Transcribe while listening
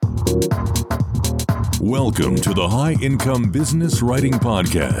Welcome to the High Income Business Writing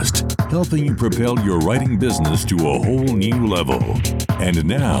Podcast, helping you propel your writing business to a whole new level. And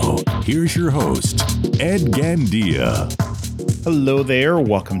now, here's your host, Ed Gandia. Hello there.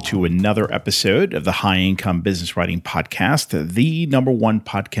 Welcome to another episode of the High Income Business Writing Podcast, the number one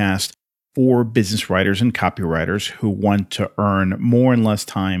podcast for business writers and copywriters who want to earn more in less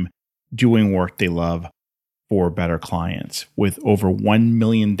time doing work they love for better clients, with over 1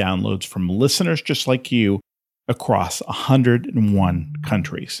 million downloads from listeners just like you across 101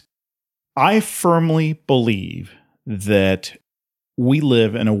 countries. I firmly believe that we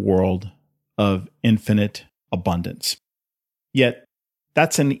live in a world of infinite abundance. Yet,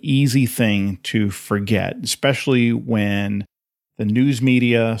 that's an easy thing to forget, especially when the news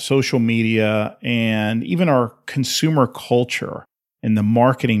media, social media, and even our consumer culture and the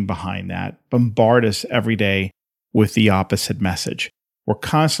marketing behind that bombard us every day with the opposite message. We're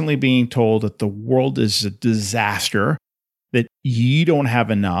constantly being told that the world is a disaster, that you don't have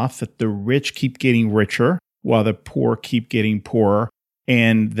enough, that the rich keep getting richer while the poor keep getting poorer,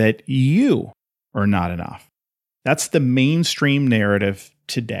 and that you are not enough. That's the mainstream narrative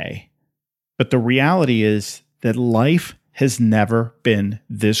today. But the reality is that life has never been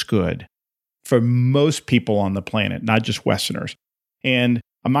this good for most people on the planet, not just Westerners. And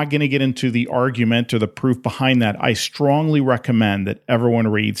I'm not going to get into the argument or the proof behind that. I strongly recommend that everyone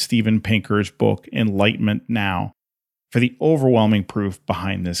read Steven Pinker's book, Enlightenment Now, for the overwhelming proof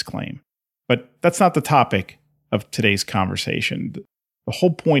behind this claim. But that's not the topic of today's conversation. The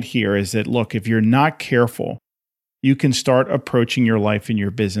whole point here is that, look, if you're not careful, you can start approaching your life and your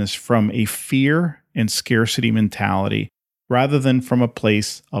business from a fear and scarcity mentality rather than from a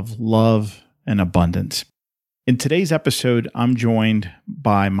place of love and abundance. In today's episode, I'm joined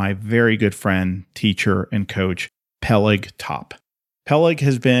by my very good friend, teacher, and coach, Peleg Top. Peleg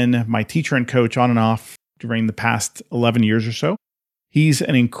has been my teacher and coach on and off during the past 11 years or so. He's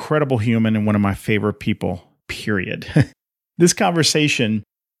an incredible human and one of my favorite people, period. This conversation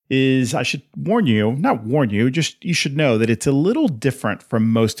is, I should warn you, not warn you, just you should know that it's a little different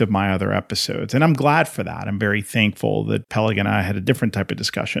from most of my other episodes. And I'm glad for that. I'm very thankful that Peleg and I had a different type of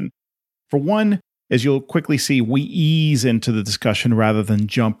discussion. For one, as you'll quickly see, we ease into the discussion rather than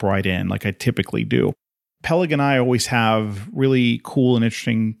jump right in like I typically do. Peleg and I always have really cool and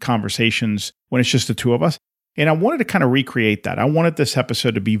interesting conversations when it's just the two of us. And I wanted to kind of recreate that. I wanted this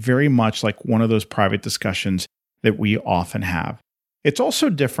episode to be very much like one of those private discussions that we often have. It's also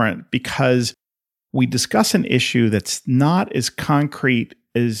different because we discuss an issue that's not as concrete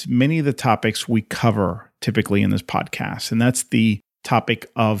as many of the topics we cover typically in this podcast. And that's the topic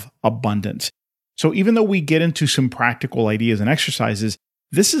of abundance. So even though we get into some practical ideas and exercises,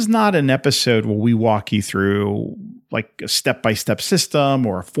 this is not an episode where we walk you through like a step-by-step system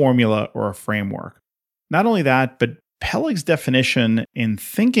or a formula or a framework. Not only that, but Peleg's definition in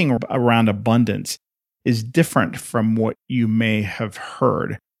thinking around abundance is different from what you may have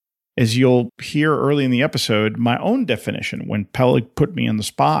heard. As you'll hear early in the episode, my own definition, when Peleg put me on the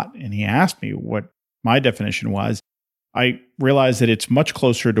spot and he asked me what my definition was, I realized that it's much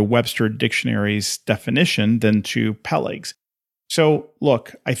closer to Webster Dictionary's definition than to Peleg's. So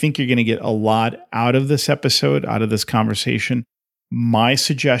look, I think you're going to get a lot out of this episode, out of this conversation. My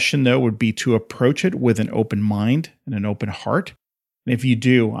suggestion, though, would be to approach it with an open mind and an open heart. And if you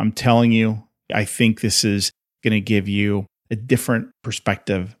do, I'm telling you, I think this is going to give you a different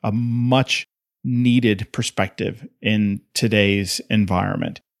perspective, a much needed perspective in today's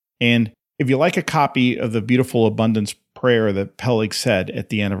environment. And if you like a copy of the beautiful abundance prayer that Peleg said at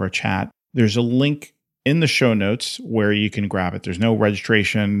the end of our chat, there's a link in the show notes where you can grab it. There's no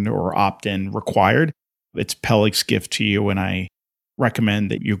registration or opt-in required. It's Peleg's gift to you, and I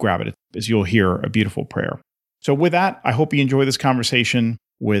recommend that you grab it as you'll hear a beautiful prayer. So with that, I hope you enjoy this conversation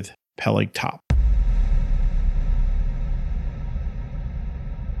with Peleg Top.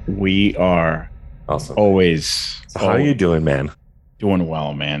 We are awesome. Always. So how are you doing, man? Doing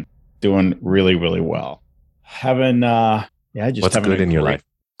well, man. Doing really, really well. Having, What's having good in your life?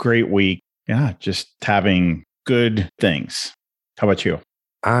 Great week. Yeah, just having good things. How about you?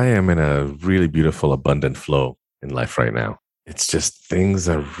 I am in a really beautiful, abundant flow in life right now. It's just things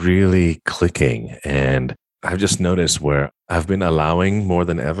are really clicking. And I've just noticed where I've been allowing more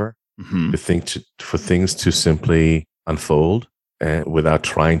than ever for things to simply unfold and without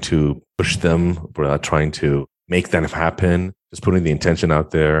trying to push them, without trying to make them happen, just putting the intention out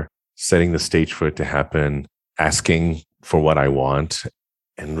there, setting the stage for it to happen, asking for what I want,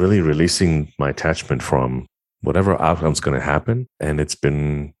 and really releasing my attachment from whatever outcome's going to happen. And it's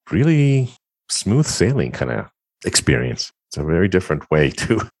been really smooth sailing kind of experience. It's a very different way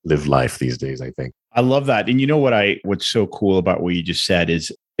to live life these days, I think. I love that. And you know what's so cool about what you just said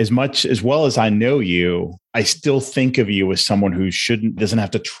is as well as I know you, I still think of you as someone who doesn't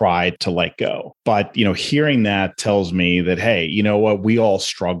have to try to let go. But, hearing that tells me that, hey, you know what, we all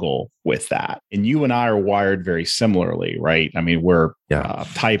struggle with that. And you and I are wired very similarly, right? I mean, we're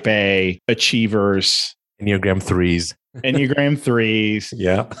type A achievers. Enneagram 3s. Enneagram 3s.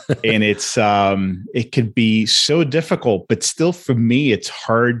 Yeah. And it could be so difficult, but still for me, it's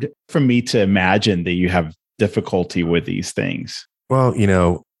hard for me to imagine that you have difficulty with these things. Well,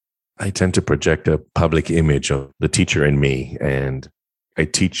 I tend to project a public image of the teacher in me, and I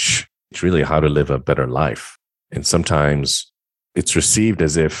teach really how to live a better life. And sometimes it's received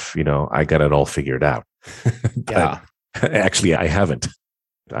as if, I got it all figured out. But actually, I haven't.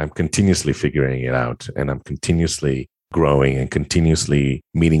 I'm continuously figuring it out, and I'm continuously growing and continuously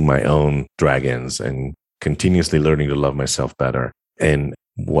meeting my own dragons and continuously learning to love myself better. And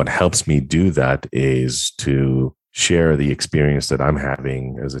what helps me do that is to share the experience that I'm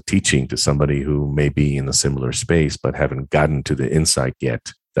having as a teaching to somebody who may be in a similar space, but haven't gotten to the insight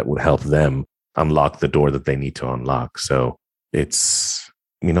yet that would help them unlock the door that they need to unlock. So it's,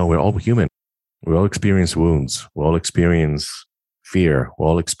 we're all human. We all experience wounds. We all experience fear. We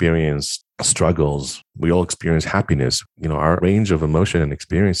all experience struggles. We all experience happiness. Our range of emotion and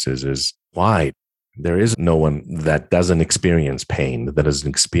experiences is wide. There is no one that doesn't experience pain, that doesn't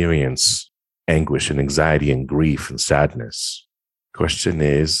experience anguish and anxiety and grief and sadness. Question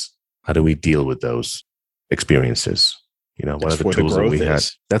is, how do we deal with those experiences? What are the tools that we have?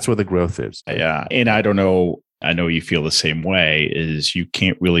 That's where the growth is. Yeah. And I don't know, I know you feel the same way, is you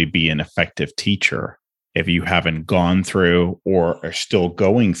can't really be an effective teacher if you haven't gone through or are still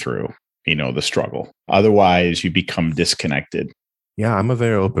going through, the struggle. Otherwise, you become disconnected. Yeah, I'm a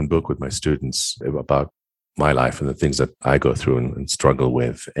very open book with my students about my life and the things that I go through and struggle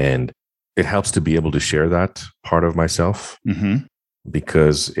with. And it helps to be able to share that part of myself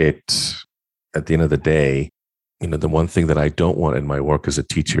because at the end of the day, the one thing that I don't want in my work as a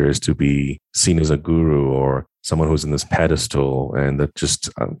teacher is to be seen as a guru or someone who's in this pedestal, and that just,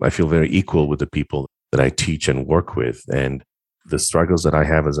 I feel very equal with the people that I teach and work with. And the struggles that I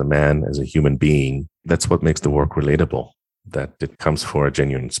have as a man, as a human being, that's what makes the work relatable, that it comes for a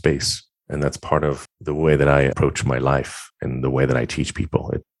genuine space. And that's part of the way that I approach my life and the way that I teach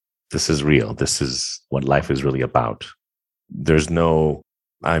people. This is real. This is what life is really about. There's no,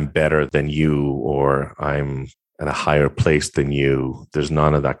 I'm better than you, or I'm at a higher place than you. There's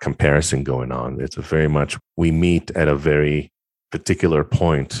none of that comparison going on. It's a very much, we meet at a very particular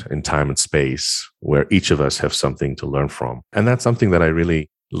point in time and space where each of us have something to learn from. And that's something that I really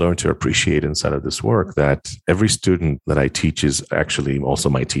learned to appreciate inside of this work, that every student that I teach is actually also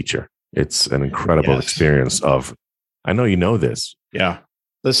my teacher. It's an incredible experience of, I know you know this. Yeah.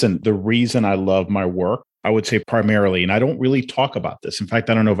 Listen, the reason I love my work, I would say primarily, and I don't really talk about this. In fact,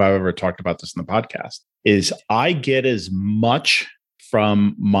 I don't know if I've ever talked about this in the podcast, is I get as much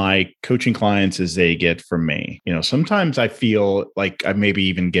from my coaching clients as they get from me. Sometimes I feel like I maybe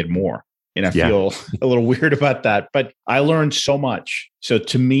even get more, and I feel a little weird about that, but I learned so much. So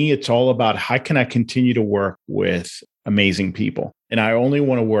to me, it's all about how can I continue to work with amazing people? And I only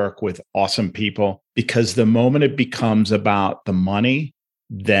want to work with awesome people, because the moment it becomes about the money,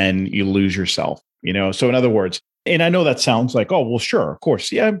 then you lose yourself, So in other words, and I know that sounds like, oh, well, sure, of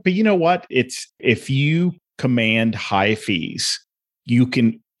course. Yeah. But you know what? It's, if you command high fees, you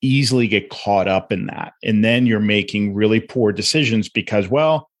can easily get caught up in that. And then you're making really poor decisions because,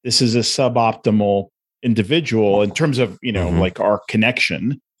 well, this is a suboptimal individual in terms of, like our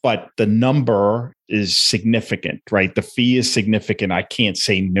connection, but the number is significant, right? The fee is significant. I can't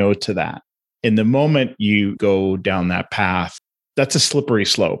say no to that. And the moment you go down that path, that's a slippery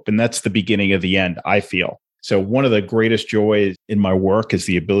slope. And that's the beginning of the end, I feel. So one of the greatest joys in my work is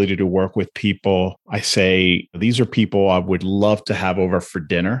the ability to work with people. I say, these are people I would love to have over for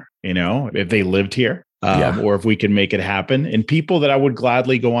dinner, if they lived here, or if we can make it happen, and people that I would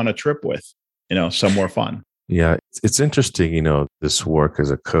gladly go on a trip with, somewhere fun. Yeah. It's interesting, this work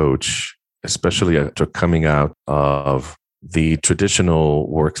as a coach, especially after coming out of the traditional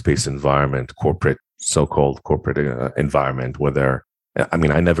workspace environment, so-called corporate environment, where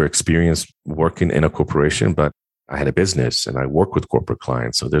I never experienced working in a corporation, but I had a business and I work with corporate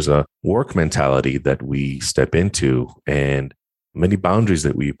clients. So there's a work mentality that we step into and many boundaries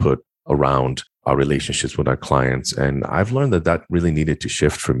that we put around our relationships with our clients. And I've learned that really needed to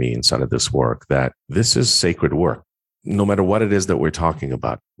shift for me inside of this work, that this is sacred work. No matter what it is that we're talking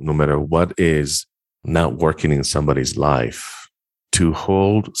about, no matter what is not working in somebody's life, to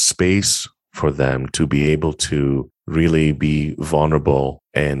hold space for them to be able to really be vulnerable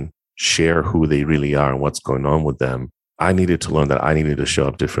and share who they really are and what's going on with them, I needed to learn that I needed to show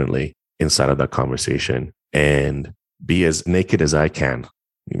up differently inside of that conversation and be as naked as I can,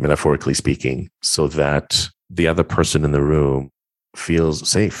 metaphorically speaking, so that the other person in the room feels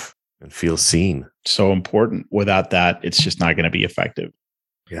safe and feels seen. So important. Without that, it's just not going to be effective.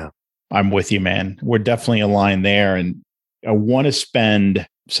 Yeah. I'm with you, man. We're definitely aligned there. And I want to spend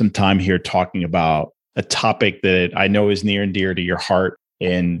some time here talking about a topic that I know is near and dear to your heart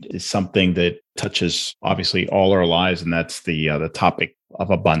and is something that touches obviously all our lives. And that's the topic of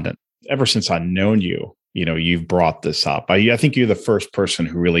abundance. Ever since I've known you, you've brought this up. I think you're the first person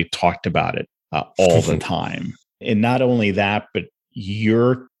who really talked about it all the time. And not only that, but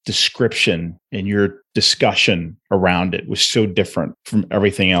your description and your discussion around it was so different from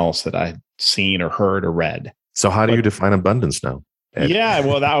everything else that I'd seen or heard or read. So how do you define abundance now, Ed? Yeah,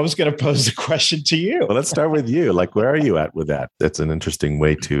 well, I was going to pose the question to you. Well, let's start with you. Like, where are you at with that? That's an interesting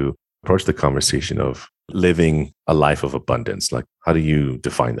way to approach the conversation of living a life of abundance. Like, how do you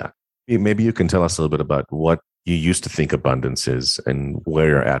define that? Maybe you can tell us a little bit about what you used to think abundance is and where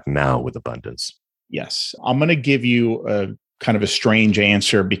you're at now with abundance. Yes. I'm going to give you a kind of a strange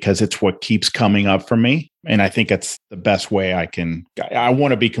answer because it's what keeps coming up for me. And I think that's the best way I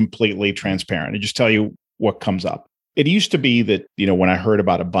want to be completely transparent and just tell you what comes up. It used to be that, when I heard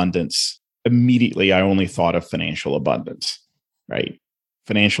about abundance, immediately I only thought of financial abundance, right?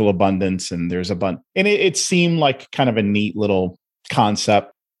 Financial abundance, and there's abundance. And it seemed like kind of a neat little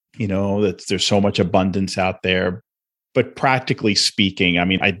concept, that there's so much abundance out there. But practically speaking,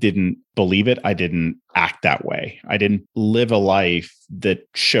 I didn't believe it. I didn't act that way. I didn't live a life that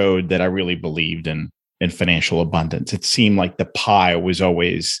showed that I really believed in financial abundance. It seemed like the pie was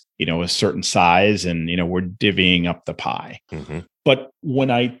always, a certain size and, we're divvying up the pie. Mm-hmm. But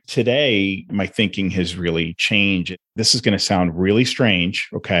today, my thinking has really changed. This is going to sound really strange,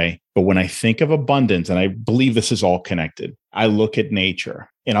 okay? But when I think of abundance, and I believe this is all connected, I look at nature.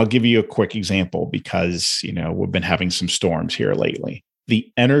 And I'll give you a quick example because, we've been having some storms here lately.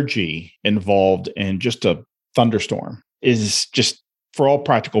 The energy involved in just a thunderstorm is just, for all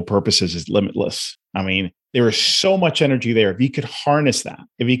practical purposes, is limitless. There is so much energy there. If you could harness that,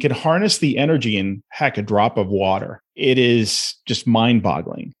 if you could harness the energy in, heck, a drop of water, it is just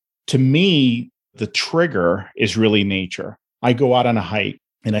mind-boggling. To me, the trigger is really nature. I go out on a hike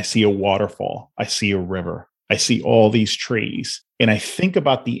and I see a waterfall. I see a river. I see all these trees. And I think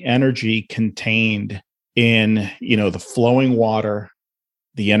about the energy contained in, the flowing water,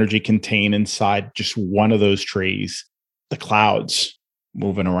 the energy contained inside just one of those trees, the clouds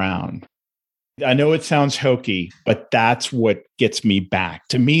moving around. I know it sounds hokey, but that's what gets me back.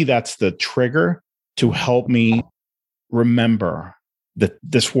 To me, that's the trigger to help me remember that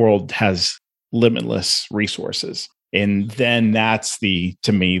this world has limitless resources. And then that's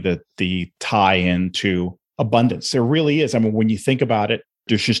to me, the tie into abundance. There really is. When you think about it,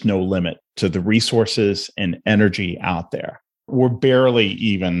 there's just no limit to the resources and energy out there. We're barely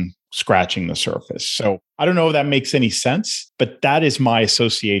even scratching the surface. So I don't know if that makes any sense, but that is my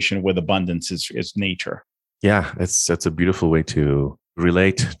association with abundance is nature. Yeah, that's a beautiful way to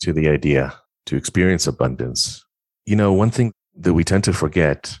relate to the idea, to experience abundance. One thing that we tend to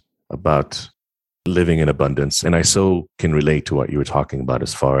forget about living in abundance, and I so can relate to what you were talking about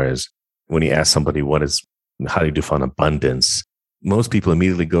as far as when you ask somebody how do you define abundance, most people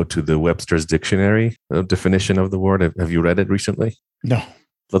immediately go to the Webster's Dictionary definition of the word. Have you read it recently? No.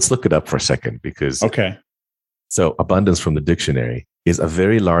 Let's look it up for a second because. Okay. So abundance from the dictionary is a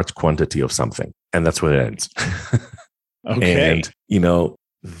very large quantity of something. And that's where it ends. Okay. And,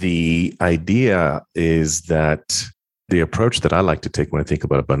 the idea is that the approach that I like to take when I think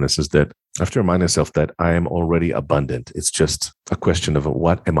about abundance is that I have to remind myself that I am already abundant. It's just a question of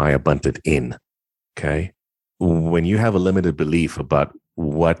what am I abundant in? Okay. When you have a limited belief about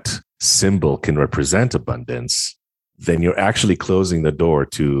what symbol can represent abundance, then you're actually closing the door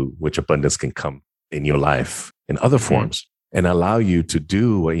to which abundance can come in your life in other forms and allow you to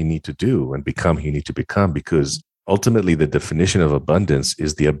do what you need to do and become who you need to become. Because ultimately, the definition of abundance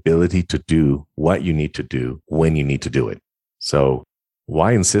is the ability to do what you need to do when you need to do it. So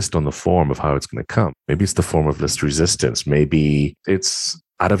why insist on the form of how it's going to come? Maybe it's the form of least resistance. Maybe it's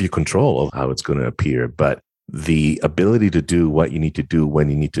out of your control of how it's going to appear. But the ability to do what you need to do when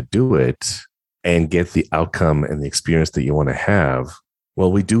you need to do it and get the outcome and the experience that you want to have,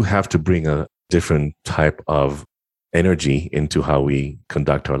 well, we do have to bring a different type of energy into how we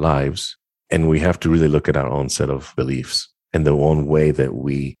conduct our lives. And we have to really look at our own set of beliefs and the own way that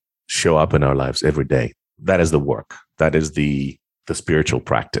we show up in our lives every day. That is the work. That is the spiritual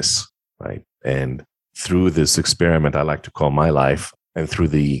practice, right? And through this experiment I like to call my life, and through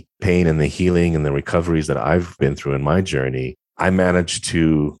the pain and the healing and the recoveries that I've been through in my journey, I managed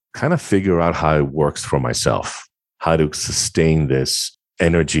to kind of figure out how it works for myself, how to sustain this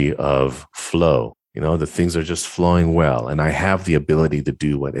energy of flow. The things are just flowing well, and I have the ability to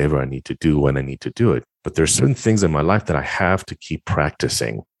do whatever I need to do when I need to do it. But there's certain things in my life that I have to keep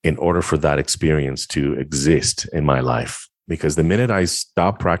practicing in order for that experience to exist in my life. Because the minute I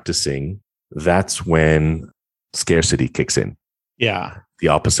stop practicing, that's when scarcity kicks in. Yeah. The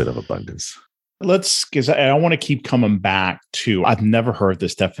opposite of abundance. Because I want to keep coming back to, I've never heard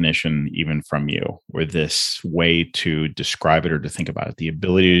this definition even from you, or this way to describe it or to think about it, the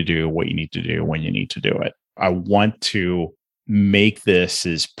ability to do what you need to do when you need to do it. I want to make this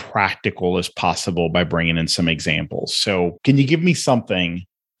as practical as possible by bringing in some examples. So can you give me something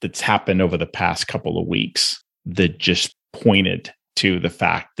that's happened over the past couple of weeks that just pointed to the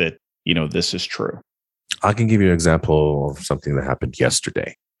fact that, this is true? I can give you an example of something that happened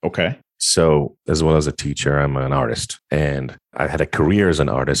yesterday. Okay. So as well as a teacher, I'm an artist, and I had a career as an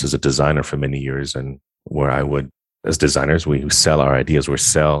artist, as a designer for many years. And where I would, as designers, we sell our ideas, we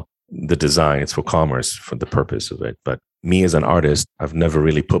sell the design. It's for commerce, for the purpose of it. But me as an artist, I've never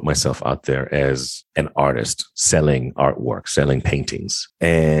really put myself out there as an artist selling artwork, selling paintings.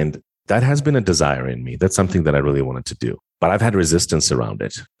 And that has been a desire in me. That's something that I really wanted to do. But I've had resistance around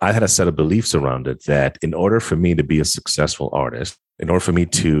it. I had a set of beliefs around it that in order for me to be a successful artist, in order for me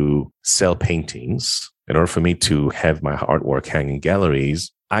to sell paintings, in order for me to have my artwork hang in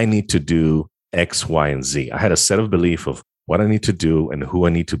galleries, I need to do X, Y, and Z. I had a set of belief of what I need to do and who I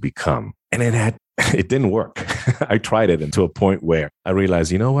need to become. And it didn't work. I tried it until a point where I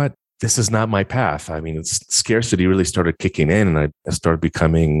realized, you know what? This is not my path. I mean, scarcity really started kicking in, and I started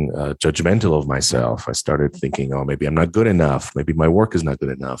becoming judgmental of myself. I started thinking, oh, maybe I'm not good enough. Maybe my work is not good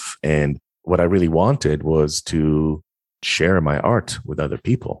enough. And what I really wanted was to share my art with other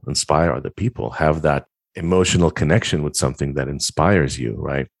people, inspire other people, have that emotional connection with something that inspires you,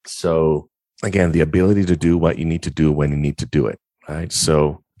 right? So again, the ability to do what you need to do when you need to do it, right?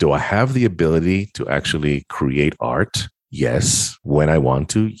 So do I have the ability to actually create art? Yes. When I want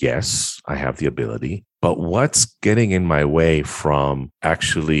to, yes, I have the ability. But what's getting in my way from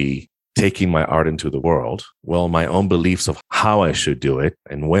actually taking my art into the world? Well, my own beliefs of how I should do it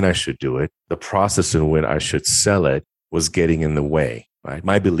and when I should do it, the process in which I should sell it was getting in the way, right?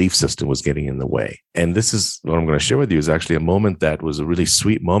 My belief system was getting in the way. And this is what I'm going to share with you is actually a moment that was a really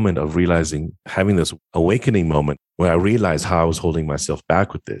sweet moment of realizing, having this awakening moment where I realized how I was holding myself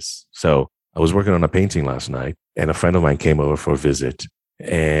back with this. So I was working on a painting last night, and a friend of mine came over for a visit,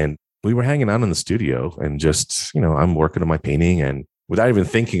 and we were hanging out in the studio and just, I'm working on my painting, and without even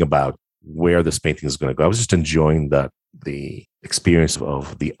thinking about where this painting is going to go, I was just enjoying the experience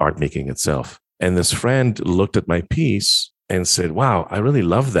of the art making itself. And this friend looked at my piece and said, wow, I really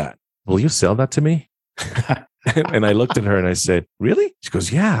love that. Will you sell that to me? And I looked at her and I said, really? She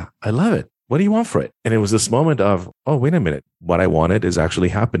goes, yeah, I love it. What do you want for it? And it was this moment of, oh, wait a minute. What I wanted is actually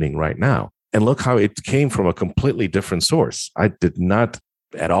happening right now. And look how it came from a completely different source. I did not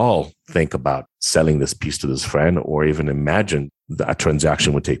at all think about selling this piece to this friend or even imagine that a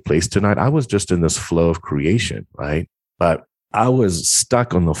transaction would take place tonight. I was just in this flow of creation, right? But I was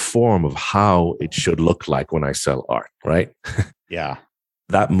stuck on the form of how it should look like when I sell art, right? Yeah.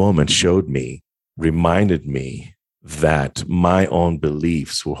 That moment reminded me that my own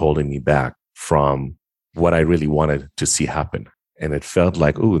beliefs were holding me back from what I really wanted to see happen. And it felt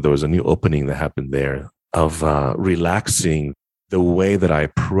like, there was a new opening that happened there of relaxing the way that I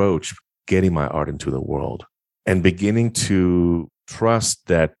approach getting my art into the world and beginning to trust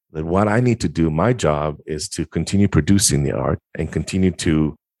that what I need to do, my job is to continue producing the art and continue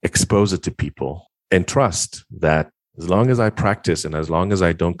to expose it to people and trust that as long as I practice and as long as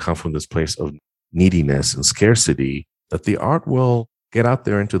I don't come from this place of neediness and scarcity, that the art will get out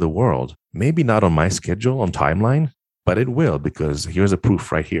there into the world. Maybe not on my schedule, on timeline, but it will, because here's a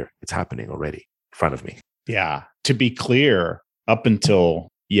proof right here. It's happening already in front of me. Yeah. To be clear, up until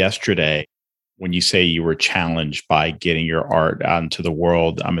yesterday, when you say you were challenged by getting your art out into the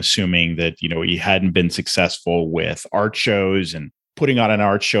world, I'm assuming that, you hadn't been successful with art shows and putting on an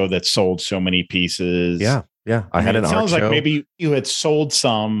art show that sold so many pieces. Yeah. I had an art show. It sounds like maybe you had sold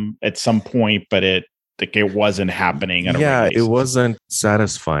some at some point, but it wasn't happening. It wasn't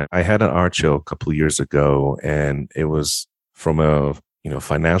satisfying. I had an art show a couple of years ago, and it was from a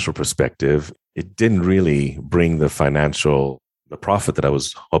financial perspective. It didn't really bring the profit that I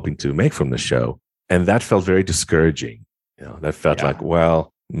was hoping to make from the show, and that felt very discouraging. That felt like,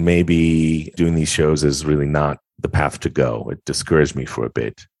 well, maybe doing these shows is really not the path to go. It discouraged me for a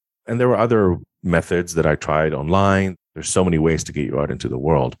bit. And there were other methods that I tried online. There's so many ways to get your art into the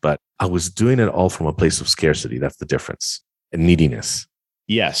world, but I was doing it all from a place of scarcity. That's the difference, and neediness.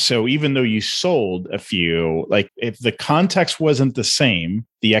 Yes. So even though you sold a few, like if the context wasn't the same,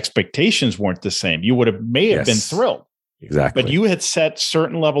 the expectations weren't the same, you may have been thrilled. Exactly. But you had set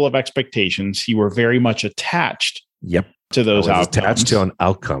certain level of expectations. You were very much attached to those outcomes. Attached to an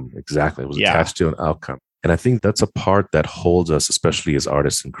outcome. Exactly. It was attached to an outcome. And I think that's a part that holds us, especially as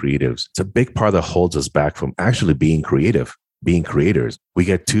artists and creatives. It's a big part that holds us back from actually being creative, being creators. We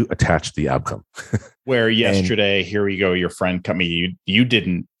get too attached to the outcome. Where yesterday, here we go, your friend cut me. You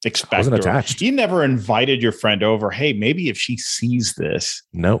didn't expect. I wasn't attached. You never invited your friend over. Hey, maybe if she sees this.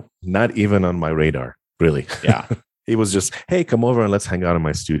 No, not even on my radar, really. Yeah. It was just, hey, come over and let's hang out in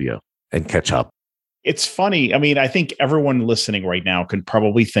my studio and catch up. It's funny. I mean, I think everyone listening right now can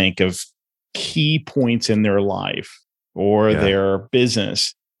probably think of key points in their life or their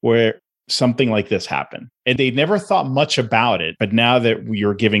business where something like this happened. And they never thought much about it. But now that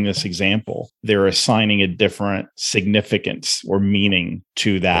you're giving this example, they're assigning a different significance or meaning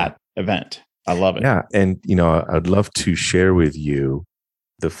to that event. I love it. Yeah. And, I'd love to share with you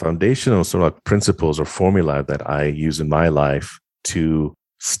the foundational sort of principles or formula that I use in my life to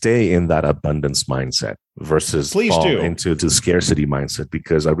stay in that abundance mindset versus fall into the scarcity mindset,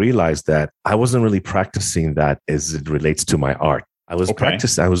 because I realized that I wasn't really practicing that as it relates to my art. I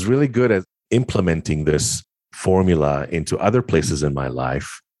was really good at implementing this formula into other places in my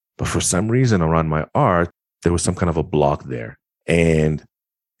life, but for some reason around my art, there was some kind of a block there. And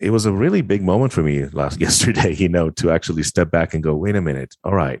it was a really big moment for me yesterday, to actually step back and go, wait a minute.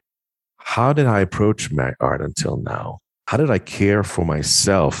 All right. How did I approach my art until now? How did I care for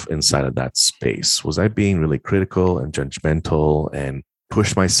myself inside of that space? Was I being really critical and judgmental and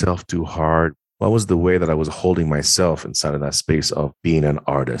push myself too hard? What was the way that I was holding myself inside of that space of being an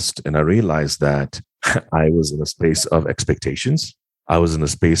artist? And I realized that I was in a space of expectations. I was in a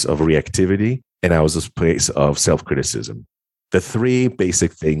space of reactivity, and I was in a space of self-criticism. The three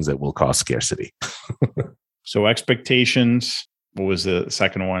basic things that will cause scarcity. So expectations, what was the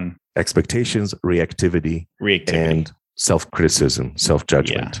second one? Expectations, reactivity. And self-criticism,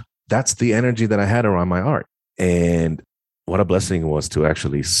 self-judgment. Yeah. That's the energy that I had around my art. And what a blessing it was to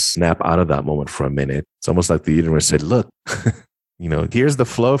actually snap out of that moment for a minute. It's almost like the universe said, look, here's the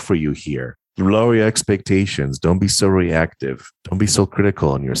flow for you here. Lower your expectations. Don't be so reactive. Don't be so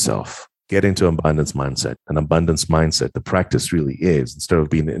critical on yourself. Get into abundance mindset. An abundance mindset, the practice really is, instead of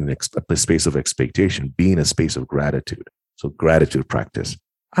being in a space of expectation, being a space of gratitude. So gratitude practice.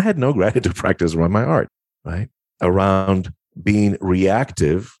 I had no gratitude practice around my art, right? Around being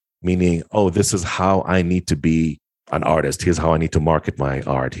reactive, meaning, oh, this is how I need to be an artist. Here's how I need to market my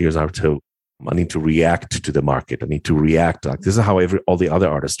art. Here's how I need to react to the market. I need to react. Like, this is how all the other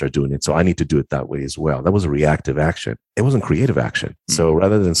artists are doing it. So I need to do it that way as well. That was a reactive action. It wasn't creative action. Mm-hmm. So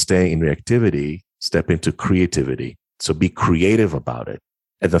rather than staying in reactivity, step into creativity. So be creative about it.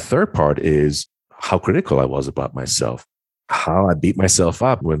 And the third part is how critical I was about myself. How I beat myself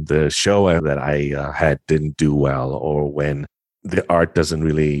up when the show that I had didn't do well, or when the art doesn't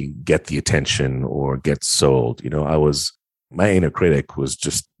really get the attention or get sold. My inner critic was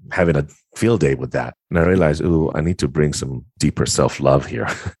just having a field day with that. And I realized, I need to bring some deeper self-love here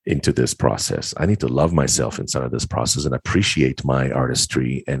into this process. I need to love myself inside of this process and appreciate my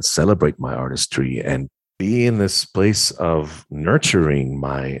artistry and celebrate my artistry and be in this place of nurturing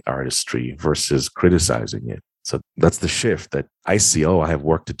my artistry versus criticizing it. So that's the shift that I see. I have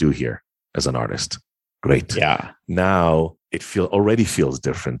work to do here as an artist. Great. Yeah. Now it already feels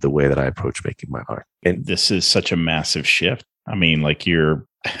different, the way that I approach making my art. And this is such a massive shift. I mean, like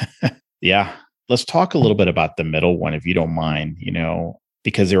yeah. Let's talk a little bit about the middle one, if you don't mind,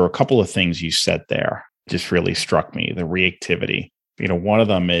 because there were a couple of things you said there just really struck me. The reactivity. One of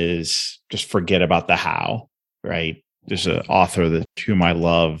them is just forget about the how, right? There's an author whom I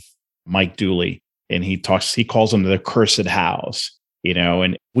love, Mike Dooley. And he calls them the cursed hows,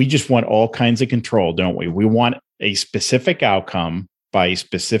 and we just want all kinds of control, don't we? We want a specific outcome by a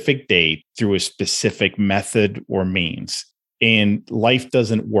specific date through a specific method or means. And life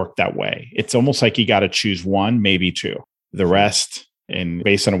doesn't work that way. It's almost like you got to choose one, maybe two. The rest, and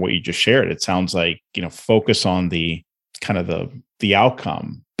based on what you just shared, it sounds like, focus on the kind of the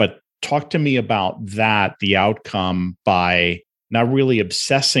outcome. But talk to me about that, the outcome, by not really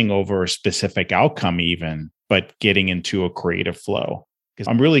obsessing over a specific outcome even, but getting into a creative flow. Because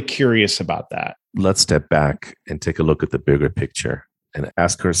I'm really curious about that. Let's step back and take a look at the bigger picture and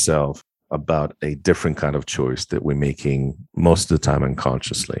ask ourselves about a different kind of choice that we're making most of the time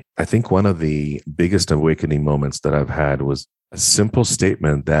unconsciously. I think one of the biggest awakening moments that I've had was a simple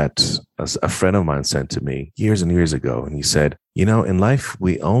statement that a friend of mine sent to me years and years ago. And he said, in life,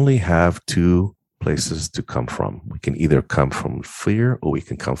 we only have two places to come from. We can either come from fear or we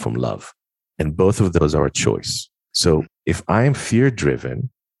can come from love. And both of those are a choice. So if I am fear driven,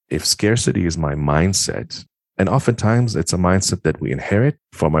 if scarcity is my mindset, and oftentimes it's a mindset that we inherit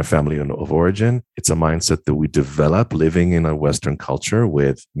from our family of origin, it's a mindset that we develop living in a Western culture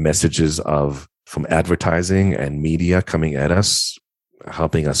with messages from advertising and media coming at us,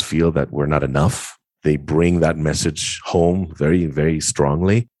 helping us feel that we're not enough. They bring that message home very, very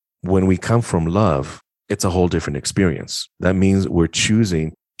strongly. When we come from love, it's a whole different experience. That means we're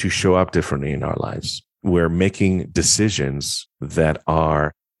choosing to show up differently in our lives. We're making decisions that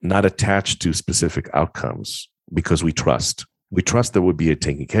are not attached to specific outcomes because we trust. We trust that we'll be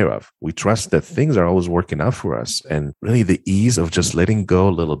taken care of. We trust that things are always working out for us. And really the ease of just letting go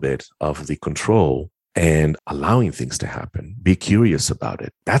a little bit of the control and allowing things to happen. Be curious about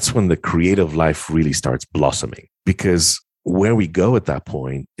it. That's when the creative life really starts blossoming, because where we go at that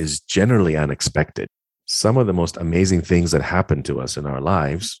point is generally unexpected. Some of the most amazing things that happen to us in our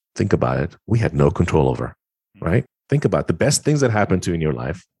lives, think about it, we had no control over, right? Think about the best things that happened to you in your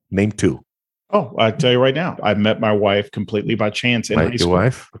life. Name two. Oh, I tell you right now, I met my wife completely by chance in high school. Your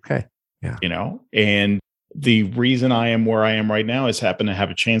wife? Okay. Yeah. And the reason I am where I am right now is happen to have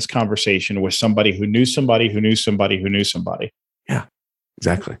a chance conversation with somebody who knew somebody who knew somebody who knew somebody. Yeah,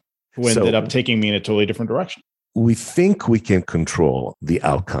 exactly. Who ended up taking me in a totally different direction. We think we can control the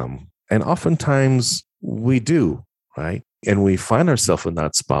outcome, and oftentimes we do, right? And we find ourselves in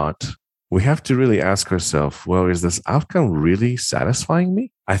that spot. We have to really ask ourselves, well, is this outcome really satisfying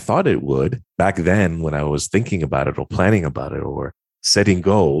me? I thought it would back then when I was thinking about it or planning about it or setting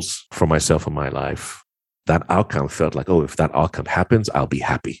goals for myself in my life. That outcome felt like, oh, if that outcome happens, I'll be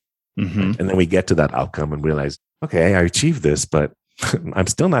happy. Mm-hmm. And then we get to that outcome and realize, okay, I achieved this, but I'm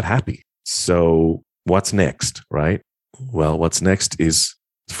still not happy. So what's next, right? Well, what's next is,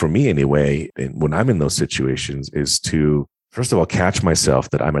 for me anyway, when I'm in those situations, is to, first of all, catch myself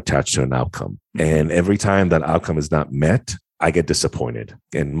that I'm attached to an outcome. And every time that outcome is not met, I get disappointed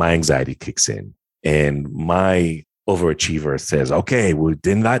and my anxiety kicks in. And my overachiever says, okay,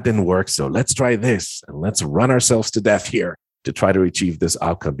 that didn't work. So let's try this and let's run ourselves to death here to try to achieve this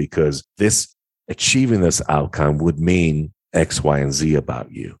outcome, because achieving this outcome would mean X, Y, and Z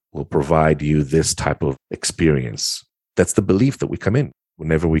about you, will provide you this type of experience. That's the belief that we come in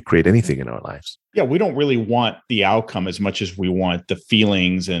whenever we create anything in our lives. Yeah, we don't really want the outcome as much as we want the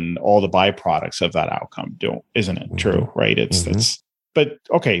feelings and all the byproducts of that outcome. Isn't it true? Right? But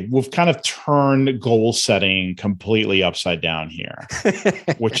okay, we've kind of turned goal setting completely upside down here,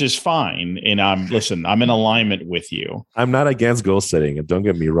 which is fine. And I'm in alignment with you. I'm not against goal setting, and don't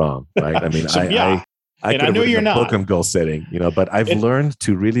get me wrong. Right? I mean, I know you're not. Book on goal setting, but I've learned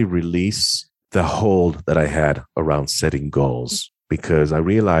to really release the hold that I had around setting goals, because I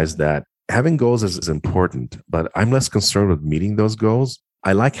realized that having goals is important, but I'm less concerned with meeting those goals.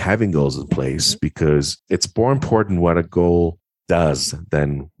 I like having goals in place because it's more important what a goal does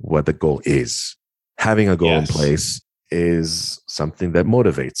than what the goal is. Having a goal in place is something that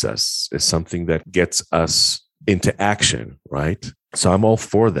motivates us, is something that gets us into action, right? So I'm all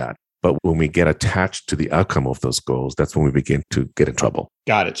for that. But when we get attached to the outcome of those goals, that's when we begin to get in trouble.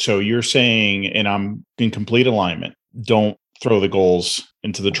 Got it. So you're saying, and I'm in complete alignment, don't throw the goals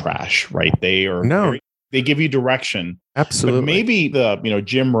into the trash, right? They give you direction. Absolutely. But maybe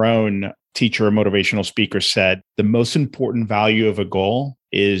Jim Rohn, teacher, a motivational speaker, said the most important value of a goal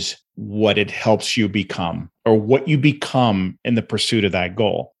is what it helps you become, or what you become in the pursuit of that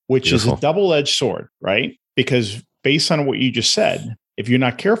goal, which is a double-edged sword, right? Because based on what you just said, if you're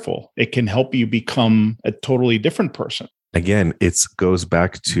not careful, it can help you become a totally different person. Again, it goes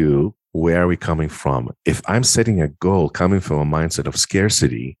back to, where are we coming from? If I'm setting a goal coming from a mindset of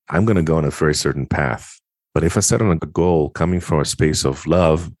scarcity, I'm going to go on a very certain path. But if I set on a goal coming from a space of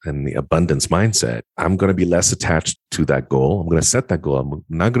love and the abundance mindset, I'm going to be less attached to that goal. I'm going to set that goal. I'm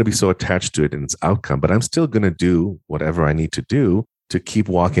not going to be so attached to it and its outcome, but I'm still going to do whatever I need to do to keep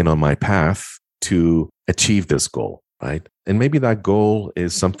walking on my path to achieve this goal, right? And maybe that goal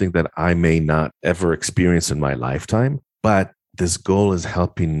is something that I may not ever experience in my lifetime, but this goal is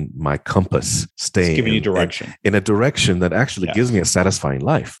helping my compass stay giving you direction in a direction that actually gives me a satisfying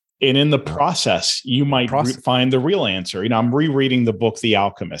life. And in the process, you might find the real answer. I'm rereading the book, The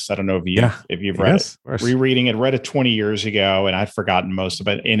Alchemist. I don't know if you've read it. Rereading it, read it 20 years ago, and I'd forgotten most of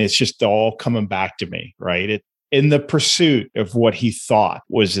it. And it's just all coming back to me, right? In the pursuit of what he thought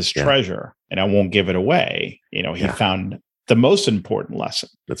was his treasure, and I won't give it away. He found the most important lesson.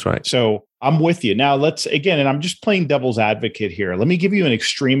 That's right. So I'm with you. Now and I'm just playing devil's advocate here. Let me give you an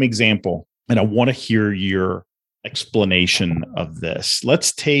extreme example, and I want to hear your explanation of this.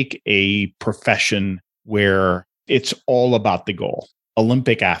 Let's take a profession where it's all about the goal.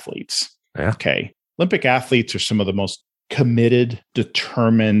 Olympic athletes. Yeah. Okay. Olympic athletes are some of the most committed,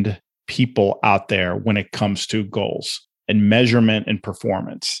 determined people out there when it comes to goals and measurement and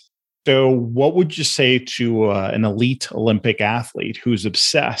performance. So what would you say to an elite Olympic athlete who's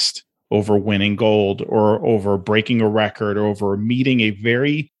obsessed over winning gold or over breaking a record or over meeting a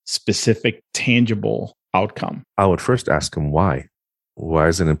very specific, tangible outcome? I would first ask him why. Why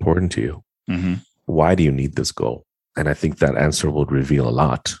is it important to you? Mm-hmm. Why do you need this goal? And I think that answer would reveal a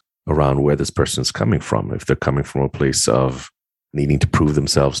lot around where this person is coming from. If they're coming from a place of needing to prove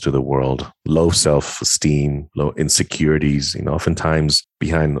themselves to the world, low self-esteem, low insecurities, oftentimes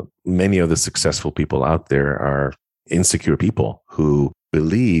behind many of the successful people out there are insecure people who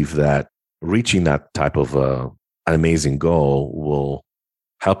believe that reaching that type of an amazing goal will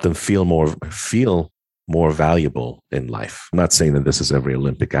help them feel more valuable in life. I'm not saying that this is every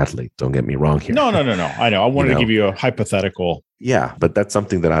Olympic athlete. Don't get me wrong here. No. I know. I wanted to give you a hypothetical. Yeah, but that's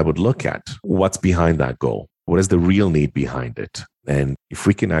something that I would look at. What's behind that goal? What is the real need behind it? And if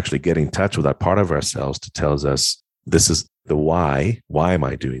we can actually get in touch with that part of ourselves that tells us this is the why am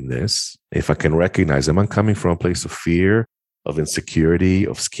I doing this? If I can recognize, am I coming from a place of fear, of insecurity,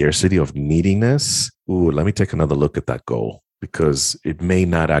 of scarcity, of neediness? Let me take another look at that goal, because it may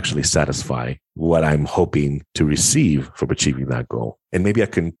not actually satisfy what I'm hoping to receive from achieving that goal. And maybe I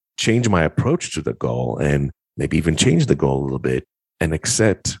can change my approach to the goal and maybe even change the goal a little bit and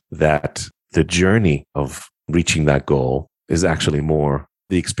accept that the journey of reaching that goal is actually more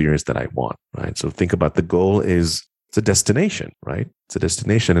the experience that I want, right? So think about the goal it's a destination, right? It's a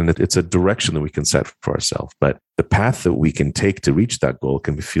destination and it's a direction that we can set for ourselves. But the path that we can take to reach that goal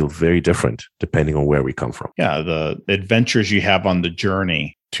can feel very different depending on where we come from. Yeah, the adventures you have on the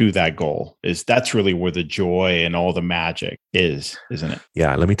journey to that goal that's really where the joy and all the magic is, isn't it?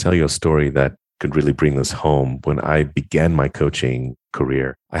 Yeah, let me tell you a story that could really bring this home. When I began my coaching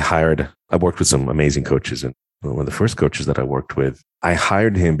career, I worked with some amazing coaches, and one of the first coaches that I worked with, I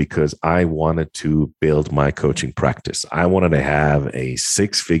hired him because I wanted to build my coaching practice. I wanted to have a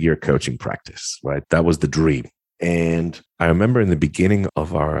 6-figure coaching practice, right? That was the dream. And I remember in the beginning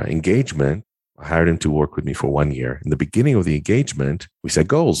of our engagement, I hired him to work with me for 1 year. In the beginning of the engagement, we set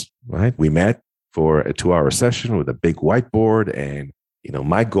goals, right? We met for a 2-hour session with a big whiteboard. And,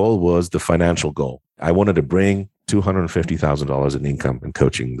 my goal was the financial goal. I wanted to bring $250,000 in income in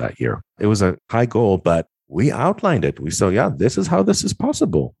coaching that year. It was a high goal, but we outlined it. We said, this is how this is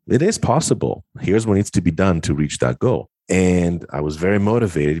possible. It is possible. Here's what needs to be done to reach that goal. And I was very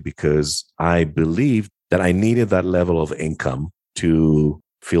motivated because I believed that I needed that level of income to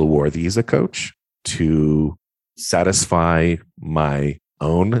feel worthy as a coach, to satisfy my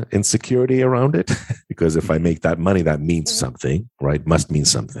own insecurity around it. Because if I make that money, that means something, right? Must mean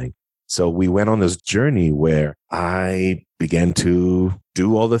something. So we went on this journey where I began to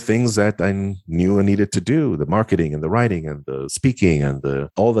do all the things that I knew I needed to do, the marketing and the writing and the speaking and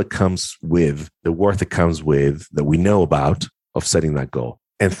all that comes with the work that comes with that we know about of setting that goal.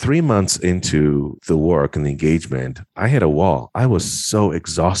 And 3 months into the work and the engagement, I hit a wall. I was so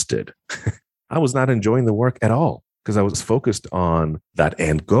exhausted. I was not enjoying the work at all because I was focused on that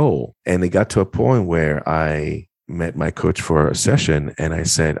end goal. And it got to a point where I met my coach for a session and I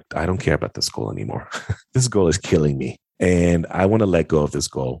said, I don't care about this goal anymore. This goal is killing me. And I want to let go of this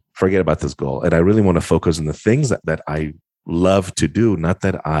goal, forget about this goal. And I really want to focus on the things that I love to do, not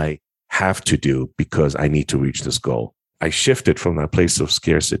that I have to do because I need to reach this goal. I shifted from that place of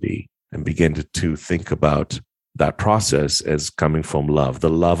scarcity and began to think about that process as coming from love, the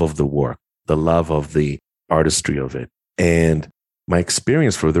love of the work, the love of the artistry of it. And my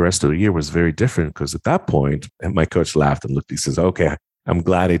experience for the rest of the year was very different because at that point, and my coach laughed and looked, he says, okay, I'm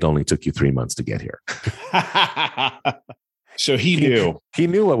glad it only took you 3 months to get here. So he knew. He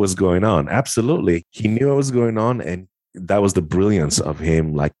knew what was going on. Absolutely. He knew what was going on. And that was the brilliance of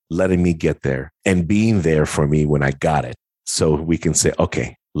him, like letting me get there and being there for me when I got it. So we can say,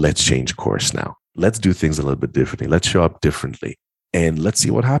 okay, let's change course now. Let's do things a little bit differently. Let's show up differently and let's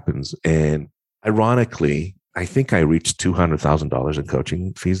see what happens. And ironically, I think I reached $200,000 in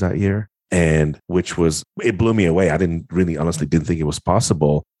coaching fees that year. And it blew me away. I honestly didn't think it was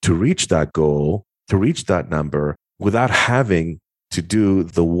possible to reach that goal, to reach that number without having to do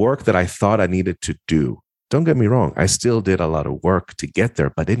the work that I thought I needed to do. Don't get me wrong. I still did a lot of work to get there,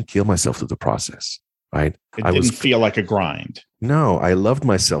 but I didn't kill myself through the process. right? It didn't feel like a grind. No, I loved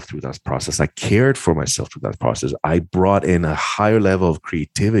myself through that process. I cared for myself through that process. I brought in a higher level of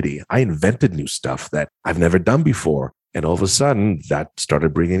creativity. I invented new stuff that I've never done before. And all of a sudden, that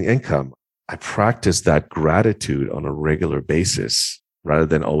started bringing income. I practiced that gratitude on a regular basis rather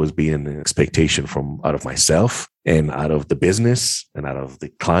than always being an expectation from out of myself and out of the business and out of the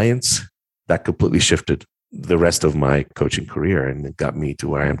clients. That completely shifted the rest of my coaching career, and it got me to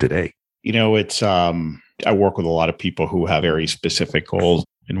where I am today. You know, it's I work with a lot of people who have very specific goals.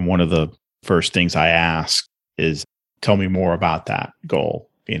 And one of the first things I ask is, tell me more about that goal.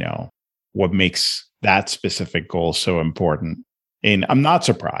 You know, what makes that specific goal so important? And I'm not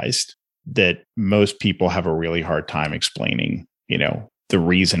surprised that most people have a really hard time explaining, you know, the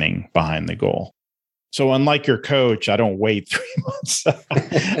reasoning behind the goal. So unlike your coach, I don't wait 3 months.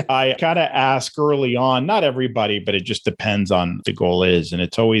 I kind of ask early on, not everybody, but it just depends on what the goal is. And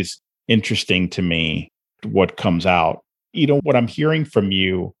it's always interesting to me what comes out. You know, what I'm hearing from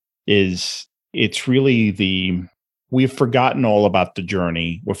you is it's really we've forgotten all about the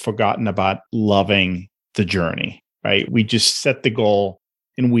journey. We've forgotten about loving the journey, right? We just set the goal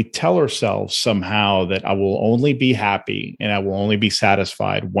and we tell ourselves somehow that I will only be happy and I will only be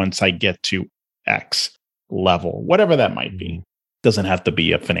satisfied once I get to X level, whatever that might be. Doesn't have to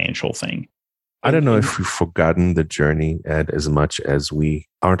be a financial thing. I don't know if we've forgotten the journey, Ed, as much as we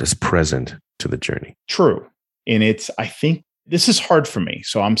aren't as present to the journey. True. And I think this is hard for me.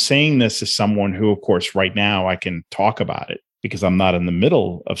 So I'm saying this as someone who, of course, right now I can talk about it because I'm not in the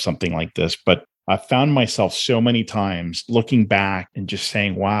middle of something like this. But I found myself so many times looking back and just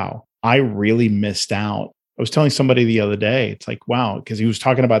saying, wow, I really missed out. I was telling somebody the other day, it's like, wow, because he was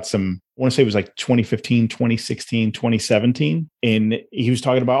talking about I want to say it was like 2015, 2016, 2017. And he was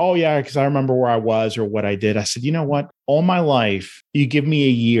talking about, oh yeah, because I remember where I was or what I did. I said, you know what? All my life, you give me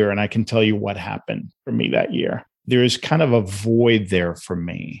a year and I can tell you what happened for me that year. There is kind of a void there for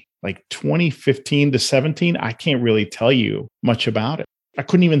me. Like 2015 to 17, I can't really tell you much about it. I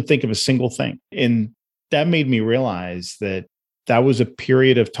couldn't even think of a single thing. And that made me realize that was a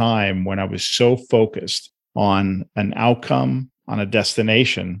period of time when I was so focused on an outcome, on a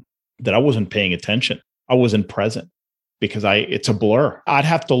destination, that I wasn't paying attention. I wasn't present because it's a blur. I'd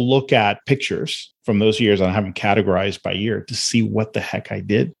have to look at pictures from those years, and I haven't categorized by year, to see what the heck I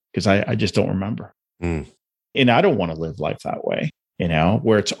did, because I just don't remember. And I don't want to live life that way, you know,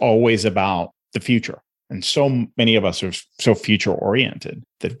 where it's always about the future. And so many of us are so future oriented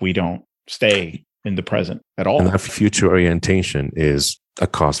that we don't stay in the present at all. And that future orientation is a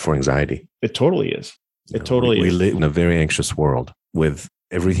cause for anxiety. It totally is. It totally is. We live in a very anxious world with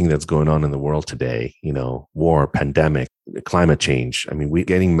everything that's going on in the world today, you know, war, pandemic, climate change. I mean, we're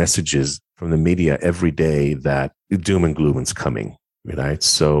getting messages from the media every day that doom and gloom is coming, right?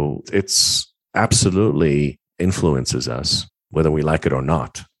 So it's absolutely influences us, whether we like it or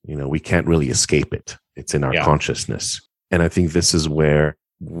not. You know, we can't really escape it. It's in our consciousness. And I think this is where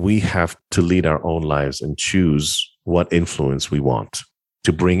we have to lead our own lives and choose what influence we want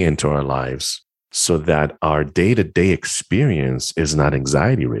to bring into our lives, so that our day-to-day experience is not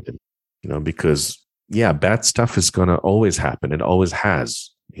anxiety ridden, you know, because bad stuff is going to always happen. It always has,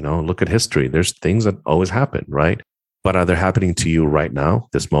 you know, look at history. There's things that always happen, right? But are they happening to you right now,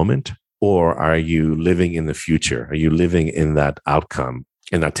 this moment? Or are you living in the future? Are you living in that outcome,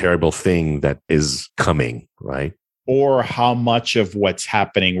 in that terrible thing that is coming, right? Or how much of what's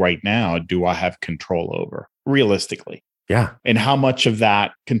happening right now do I have control over, realistically? Yeah. And how much of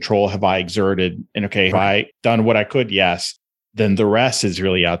that control have I exerted? And okay, have I done what I could? Yes. Then the rest is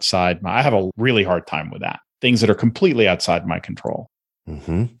really outside. I have a really hard time with that. Things that are completely outside my control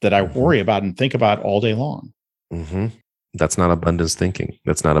that I worry about and think about all day long. That's not abundance thinking.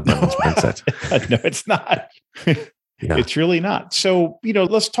 That's not abundance mindset. No, it's not. It's really not. So, you know,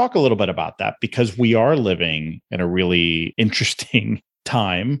 let's talk a little bit about that, because we are living in a really interesting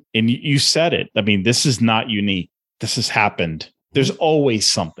time. And you said it. I mean, this is not unique. This has happened. There's always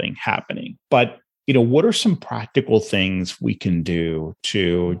something happening. But, you know, what are some practical things we can do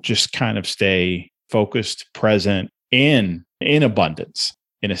to just kind of stay focused, present, in abundance,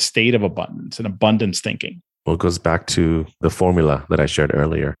 in a state of abundance, and abundance thinking? Well, it goes back to the formula that I shared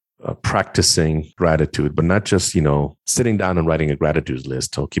earlier, practicing gratitude, but not just, you know, sitting down and writing a gratitude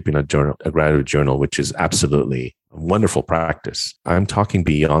list or keeping a gratitude journal, which is absolutely a wonderful practice. I'm talking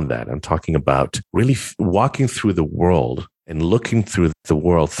beyond that. I'm talking about really walking through the world and looking through the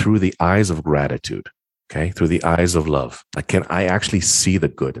world through the eyes of gratitude, okay? Through the eyes of love. Like, can I actually see the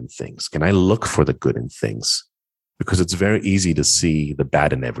good in things? Can I look for the good in things? Because it's very easy to see the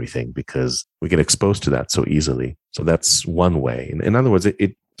bad in everything because we get exposed to that so easily. So that's one way. In other words,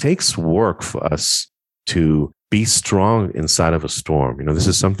 it takes work for us to be strong inside of a storm. This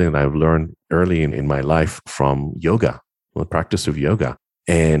is something that I've learned early in my life from yoga, the practice of yoga.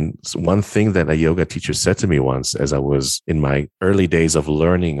 And one thing that a yoga teacher said to me once, as I was in my early days of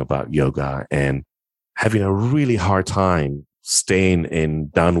learning about yoga and having a really hard time staying in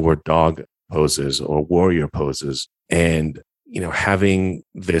downward dog poses or warrior poses, and having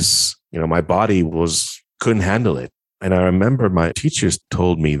this, my body couldn't handle it. And I remember my teachers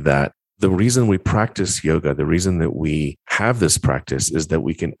told me that the reason we practice yoga, the reason that we have this practice is that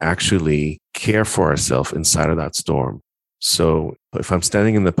we can actually care for ourselves inside of that storm. So if I'm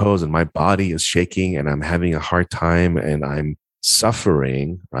standing in the pose and my body is shaking and I'm having a hard time and I'm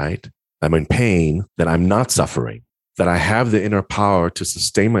suffering, right? I'm in pain, then I'm not suffering. That I have the inner power to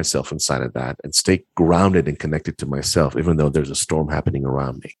sustain myself inside of that and stay grounded and connected to myself, even though there's a storm happening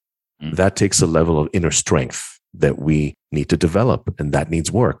around me. That takes a level of inner strength that we need to develop. And that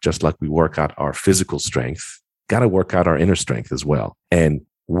needs work. Just like we work out our physical strength, got to work out our inner strength as well. And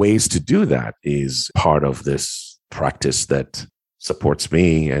ways to do that is part of this practice that supports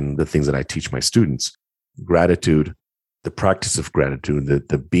me and the things that I teach my students. Gratitude, the practice of gratitude,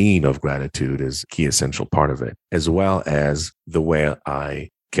 the being of gratitude is a key essential part of it, as well as the way I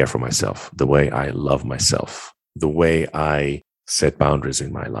care for myself, the way I love myself, the way I set boundaries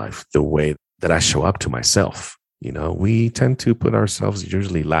in my life, the way that I show up to myself. We tend to put ourselves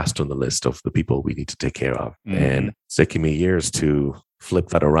usually last on the list of the people we need to take care of. Mm-hmm. And it's taken me years to flip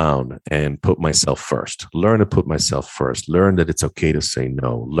that around and put myself first, learn to put myself first, learn that it's okay to say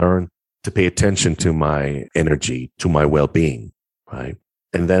no, learn to pay attention to my energy, to my well-being, right?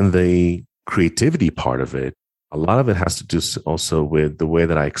 And then the creativity part of it, a lot of it has to do also with the way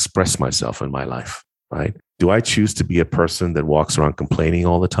that I express myself in my life, right? Do I choose to be a person that walks around complaining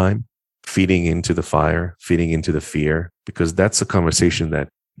all the time, feeding into the fire, feeding into the fear? Because that's a conversation that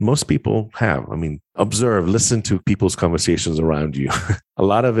most people have. Observe, listen to people's conversations around you. A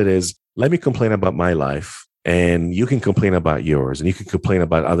lot of it is, let me complain about my life, and you can complain about yours, and you can complain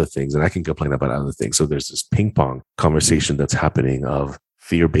about other things, and I can complain about other things. So there's this ping pong conversation that's happening of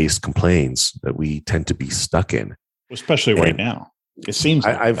fear-based complaints that we tend to be stuck in. Especially right now. It seems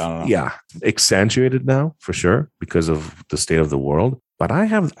like accentuated now for sure because of the state of the world. But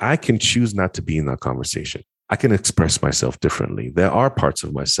I can choose not to be in that conversation. I can express myself differently. There are parts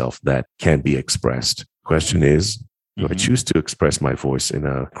of myself that can be expressed. Question is, do I choose to express my voice in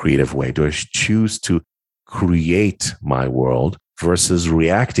a creative way? Do I choose to create my world versus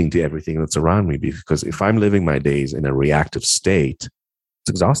reacting to everything that's around me? Because if I'm living my days in a reactive state, it's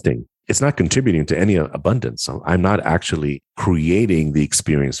exhausting. It's not contributing to any abundance. So I'm not actually creating the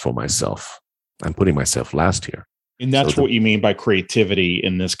experience for myself. I'm putting myself last here. And that's what you mean by creativity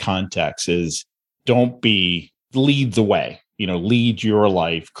in this context is lead the way, lead your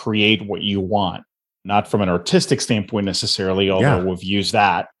life, create what you want, not from an artistic standpoint necessarily, although we've used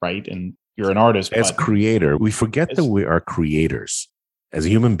that, right? And you're an artist. As creator, we forget that we are creators. As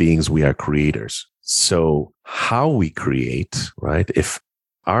human beings, we are creators. So how we create, right? If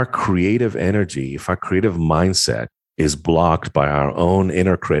our creative energy, if our creative mindset is blocked by our own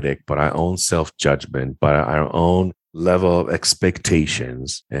inner critic, by our own self-judgment, by our own level of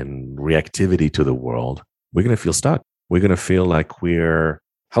expectations and reactivity to the world, we're going to feel stuck. We're going to feel like we're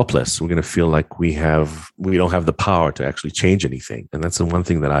helpless. We're going to feel like we don't have the power to actually change anything. And that's the one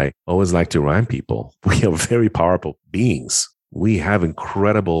thing that I always like to remind people. We are very powerful beings. We have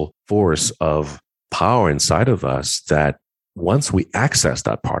incredible force of power inside of us that once we access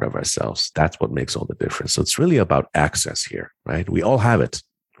that part of ourselves, that's what makes all the difference. So it's really about access here, right? We all have it,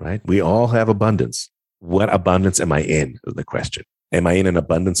 right? We all have abundance. What abundance am I in is the question. Am I in an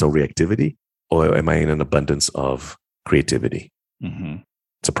abundance of reactivity or am I in an abundance of creativity? Mm-hmm.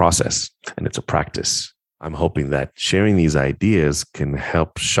 It's a process and it's a practice. I'm hoping that sharing these ideas can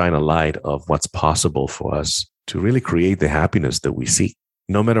help shine a light of what's possible for us to really create the happiness that we seek,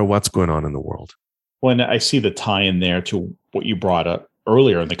 no matter what's going on in the world. Well, and I see the tie in there to what you brought up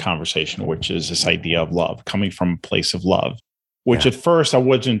earlier in the conversation, which is this idea of love, coming from a place of love, which at first I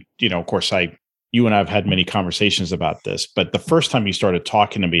wasn't, of course, you and I have had many conversations about this, but the first time you started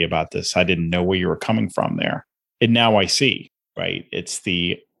talking to me about this, I didn't know where you were coming from there. And now I see, right? It's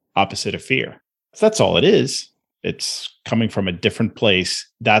the opposite of fear. So that's all it is. It's coming from a different place.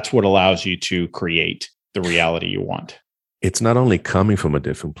 That's what allows you to create the reality you want. It's not only coming from a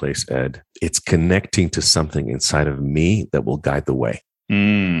different place, Ed, it's connecting to something inside of me that will guide the way.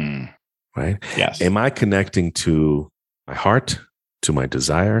 Right? Yes. Am I connecting to my heart, to my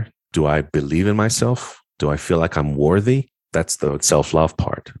desire? Do I believe in myself? Do I feel like I'm worthy? That's the self-love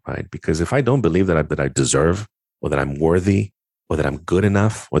part, right? Because if I don't believe that I deserve, or that I'm worthy, or that I'm good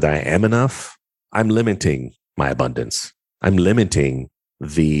enough, or that I am enough, I'm limiting my abundance. I'm limiting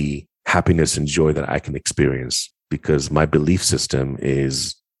the happiness and joy that I can experience because my belief system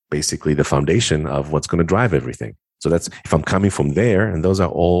is basically the foundation of what's going to drive everything. So that's if I'm coming from there, and those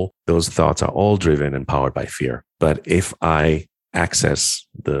thoughts are all driven and powered by fear. But if I access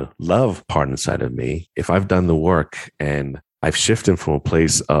the love part inside of me, if I've done the work and I've shifted from a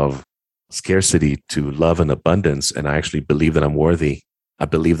place of scarcity to love and abundance, and I actually believe that I'm worthy, I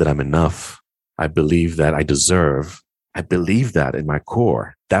believe that I'm enough, I believe that I deserve, I believe that in my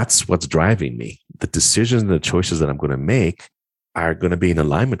core, that's what's driving me. The decisions and the choices that I'm going to make are going to be in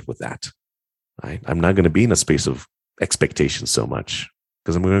alignment with that. Right? I'm not going to be in a space of expectation so much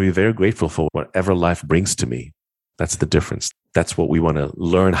because I'm going to be very grateful for whatever life brings to me. That's the difference. That's what we want to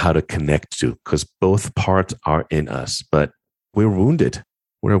learn how to connect to because both parts are in us, but we're wounded.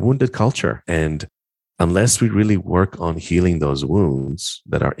 We're a wounded culture. And unless we really work on healing those wounds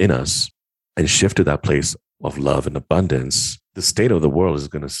that are in us and shift to that place of love and abundance, the state of the world is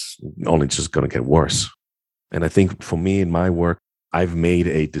only just going to get worse. And I think for me in my work, I've made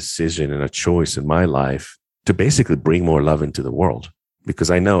a decision and a choice in my life to basically bring more love into the world.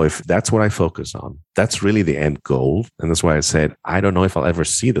 Because I know if that's what I focus on, that's really the end goal. And that's why I said, I don't know if I'll ever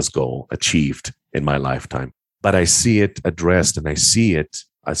see this goal achieved in my lifetime, but I see it addressed and I see it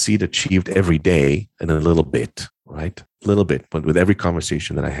achieved every day and a little bit, right? A little bit. But with every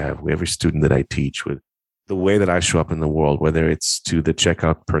conversation that I have, with every student that I teach, with the way that I show up in the world, whether it's to the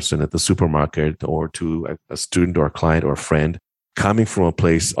checkout person at the supermarket or to a student or a client or a friend, coming from a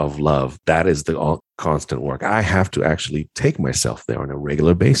place of love, that is the constant work. I have to actually take myself there on a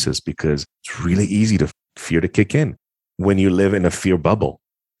regular basis because it's really easy to fear to kick in when you live in a fear bubble,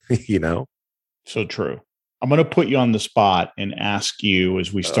 you know? So true. I'm going to put you on the spot and ask you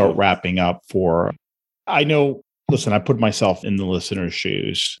as we start wrapping up I know, listen, I put myself in the listener's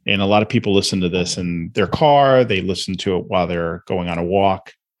shoes and a lot of people listen to this in their car. They listen to it while they're going on a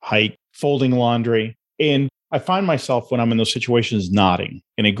walk, hike, folding laundry. And I find myself when I'm in those situations nodding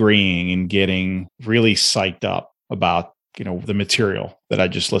and agreeing and getting really psyched up about, the material that I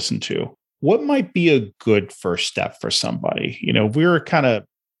just listened to. What might be a good first step for somebody?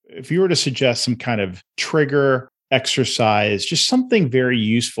 If you were to suggest some kind of trigger exercise, just something very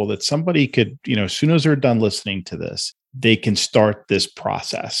useful that somebody could, as soon as they're done listening to this, they can start this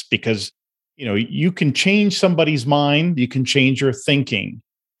process because, you can change somebody's mind, you can change your thinking,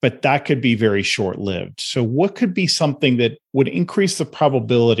 but that could be very short-lived. So what could be something that would increase the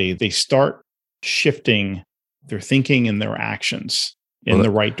probability they start shifting their thinking and their actions in the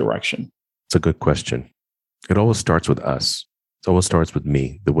right direction? It's a good question. It always starts with us. It always starts with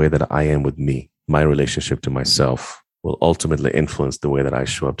me, the way that I am with me. My relationship to myself will ultimately influence the way that I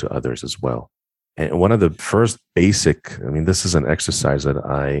show up to others as well. And one of the first this is an exercise that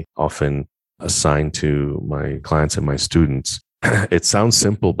I often assign to my clients and my students. It sounds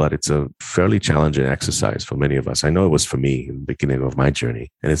simple, but it's a fairly challenging exercise for many of us. I know it was for me in the beginning of my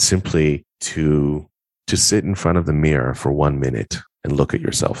journey. And it's simply to sit in front of the mirror for 1 minute and look at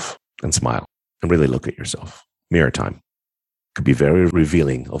yourself and smile and really look at yourself. Mirror time could be very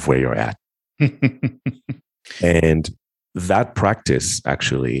revealing of where you're at. And that practice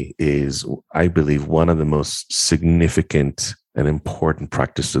actually is, I believe, one of the most significant and important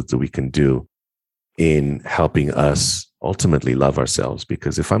practices that we can do in helping us ultimately love ourselves.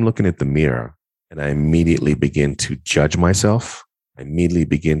 Because if I'm looking at the mirror and I immediately begin to judge myself,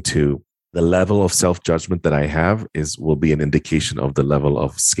 the level of self-judgment that I have will be an indication of the level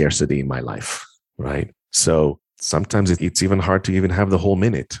of scarcity in my life, right? So sometimes it's even hard to even have the whole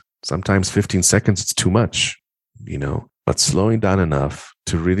minute. Sometimes 15 seconds, it's too much, but slowing down enough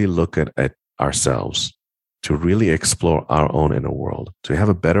to really look at ourselves, to really explore our own inner world, to have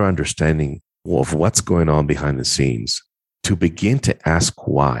a better understanding of what's going on behind the scenes, to begin to ask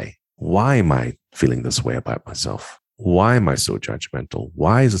why. Why am I feeling this way about myself? Why am I so judgmental?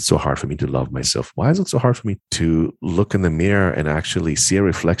 Why is it so hard for me to love myself? Why is it so hard for me to look in the mirror and actually see a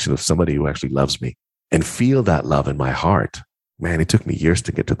reflection of somebody who actually loves me and feel that love in my heart? Man, it took me years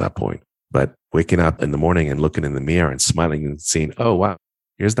to get to that point. But waking up in the morning and looking in the mirror and smiling and seeing, oh, wow,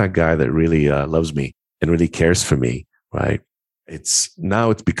 here's that guy that really loves me and really cares for me, right? It's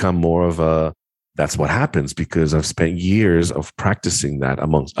become more of that's what happens because I've spent years of practicing that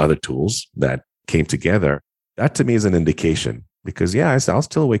amongst other tools that came together. That to me is an indication because, I'll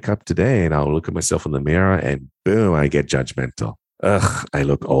still wake up today and I'll look at myself in the mirror and boom, I get judgmental. Ugh, I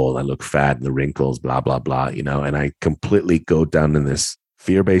look old, I look fat, and the wrinkles, blah, blah, blah, and I completely go down in this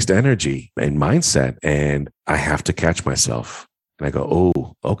fear-based energy and mindset, and I have to catch myself. And I go,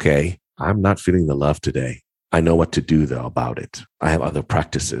 oh, okay, I'm not feeling the love today. I know what to do though about it. I have other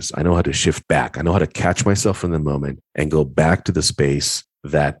practices. I know how to shift back. I know how to catch myself in the moment and go back to the space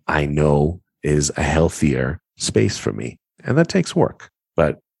that I know is a healthier space for me. And that takes work.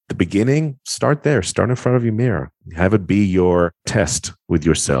 But the beginning, start there. Start in front of your mirror. Have it be your test with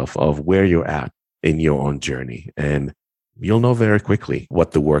yourself of where you're at in your own journey. And you'll know very quickly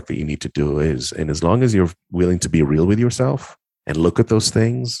what the work that you need to do is. And as long as you're willing to be real with yourself and look at those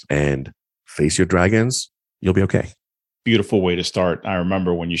things and face your dragons, you'll be okay. Beautiful way to start. I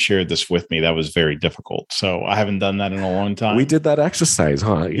remember when you shared this with me, that was very difficult. So I haven't done that in a long time. We did that exercise,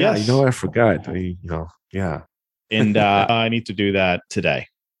 huh? Yeah, Yes. I forgot. Yeah. And I need to do that today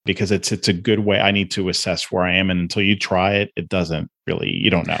because it's a good way. I need to assess where I am. And until you try it, it doesn't really,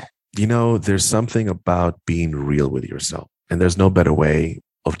 you don't know. There's something about being real with yourself. And there's no better way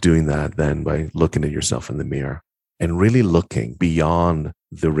of doing that than by looking at yourself in the mirror and really looking beyond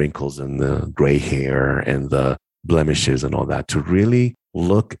the wrinkles and the gray hair and the blemishes and all that, to really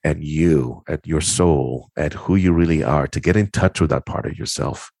look at you, at your soul, at who you really are, to get in touch with that part of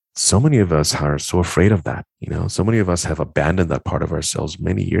yourself. So many of us are so afraid of that. So many of us have abandoned that part of ourselves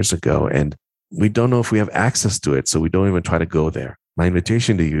many years ago, and we don't know if we have access to it. So we don't even try to go there. My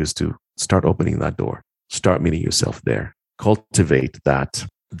invitation to you is to start opening that door, start meeting yourself there, cultivate that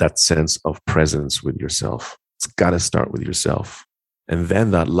sense of presence with yourself. It's got to start with yourself. And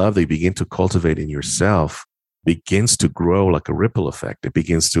then that love that you begin to cultivate in yourself begins to grow like a ripple effect. It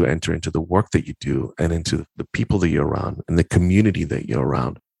begins to enter into the work that you do and into the people that you're around and the community that you're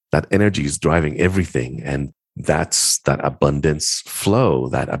around. That energy is driving everything. And that's that abundance flow,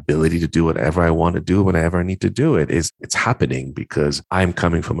 that ability to do whatever I want to do whenever I need to do it. It's happening because I'm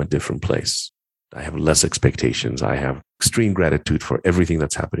coming from a different place. I have less expectations. I have extreme gratitude for everything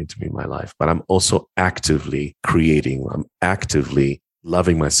that's happening to me in my life, but I'm also actively creating. I'm actively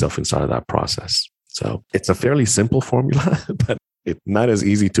loving myself inside of that process. So it's a fairly simple formula, but it's not as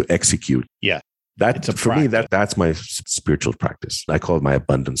easy to execute. Yeah. For me, that's my spiritual practice. I call it my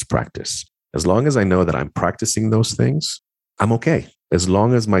abundance practice. As long as I know that I'm practicing those things, I'm okay. As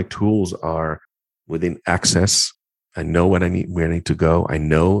long as my tools are within access, I know what I need, where I need to go. I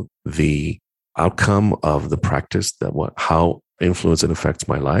know the outcome of the practice, how influence it affects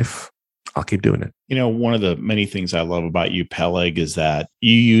my life. I'll keep doing it. One of the many things I love about you, Peleg, is that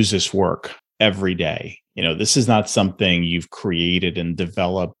you use this work every day. This is not something you've created and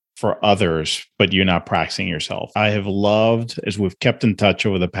developed for others, but you're not practicing yourself. I have loved, as we've kept in touch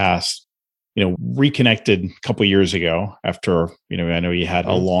over the past, reconnected a couple of years ago after, I know you had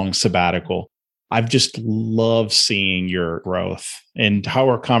a long sabbatical. I've just loved seeing your growth and how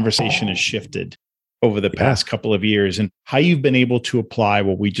our conversation has shifted over the past couple of years and how you've been able to apply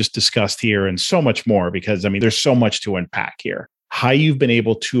what we just discussed here and so much more, because there's so much to unpack here. How you've been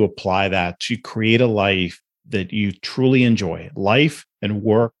able to apply that to create a life that you truly enjoy, life and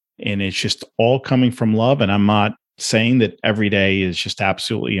work. And it's just all coming from love. And I'm not saying that every day is just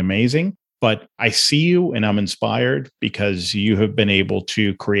absolutely amazing, but I see you and I'm inspired because you have been able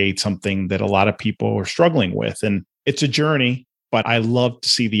to create something that a lot of people are struggling with. And it's a journey, but I love to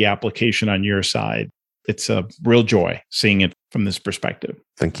see the application on your side. It's a real joy seeing it from this perspective.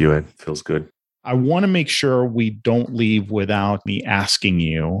 Thank you, Ed. Feels good. I want to make sure we don't leave without me asking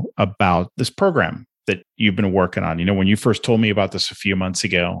you about this program that you've been working on. When you first told me about this a few months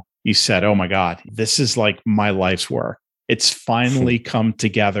ago, you said, oh my God, this is like my life's work. It's finally come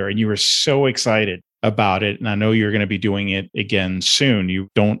together and you were so excited about it. And I know you're going to be doing it again soon. You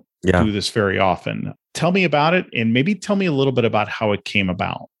don't do this very often. Tell me about it and maybe tell me a little bit about how it came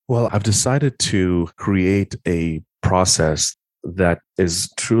about. Well, I've decided to create a process that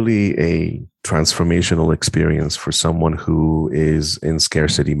is truly a transformational experience for someone who is in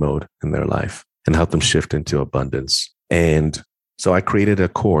scarcity mode in their life and help them shift into abundance. And so I created a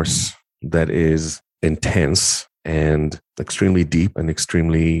course that is intense and extremely deep and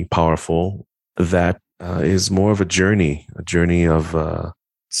extremely powerful, that is more of a journey of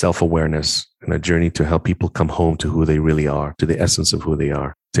self-awareness and a journey to help people come home to who they really are, to the essence of who they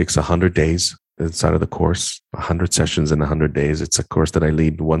are. It takes 100 days inside of the course, 100 sessions in 100 days. It's a course that I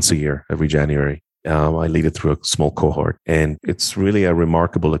lead once a year, every January. I lead it through a small cohort. And it's really a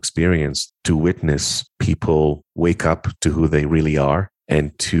remarkable experience to witness people wake up to who they really are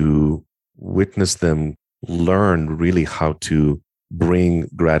and to witness them learn really how to bring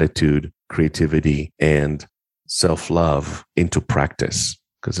gratitude, creativity, and self-love into practice.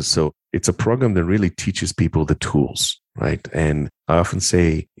 Because it's a program that really teaches people the tools, right? And I often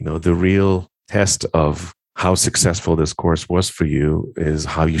say, the real test of how successful this course was for you is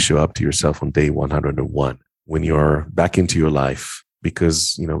how you show up to yourself on day 101. When you're back into your life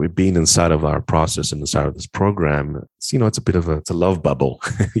because, we've been inside of our process and inside of this program. It's a bit of it's a love bubble.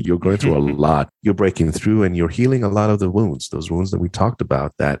 You're going through a lot. You're breaking through and you're healing a lot of the wounds, those wounds that we talked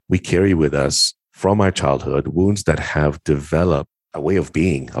about that we carry with us from our childhood, wounds that have developed a way of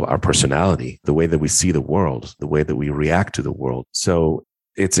being, our personality, the way that we see the world, the way that we react to the world. So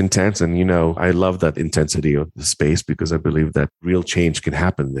it's intense. And, I love that intensity of the space because I believe that real change can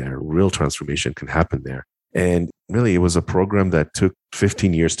happen there. Real transformation can happen there. And really, it was a program that took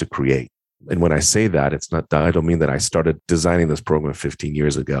 15 years to create. And when I say that, I don't mean that I started designing this program 15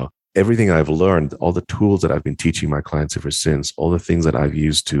 years ago. Everything I've learned, all the tools that I've been teaching my clients ever since, all the things that I've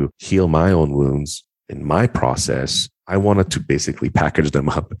used to heal my own wounds in my process, I wanted to basically package them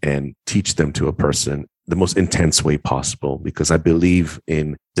up and teach them to a person the most intense way possible, because I believe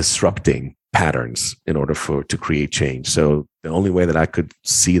in disrupting patterns in order to create change. So the only way that I could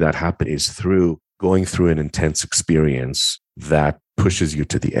see that happen is through going through an intense experience that pushes you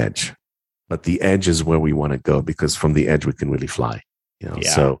to the edge. But the edge is where we want to go, because from the edge we can really fly.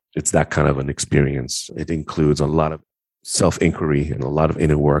 So it's that kind of an experience. It includes a lot of self-inquiry and a lot of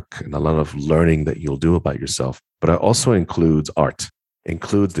inner work and a lot of learning that you'll do about yourself. But it also includes art,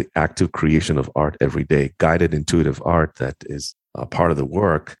 includes the active creation of art every day, guided intuitive art that is a part of the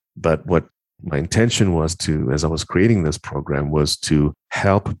work. But what my intention was as I was creating this program, was to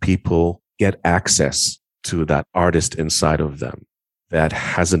help people get access to that artist inside of them that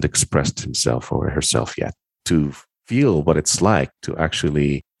hasn't expressed himself or herself yet, to feel what it's like to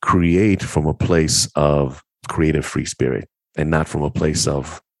actually create from a place of creative free spirit and not from a place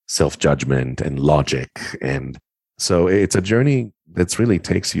of self-judgment and logic. And so it's a journey that really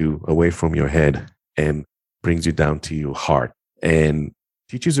takes you away from your head and brings you down to your heart and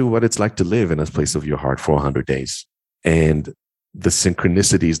teaches you what it's like to live in a place of your heart for 100 days. And the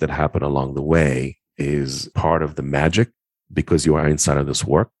synchronicities that happen along the way is part of the magic, because you are inside of this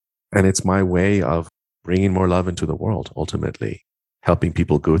work. And it's my way of bringing more love into the world, ultimately helping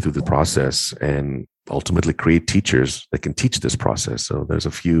people go through the process and ultimately create teachers that can teach this process. So there's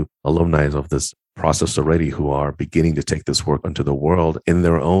a few alumni of this process already who are beginning to take this work into the world in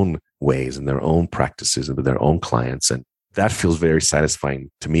their own ways, in their own practices, and with their own clients. And that feels very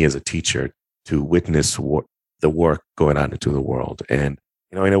satisfying to me as a teacher, to witness the work going out into the world. And,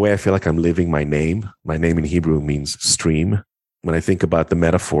 in a way, I feel like I'm living my name. My name in Hebrew means stream. When I think about the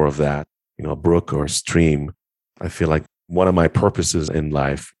metaphor of that, a brook or a stream, I feel like one of my purposes in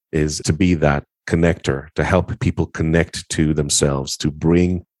life is to be that connector, to help people connect to themselves, to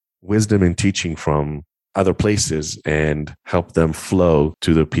bring wisdom and teaching from other places and help them flow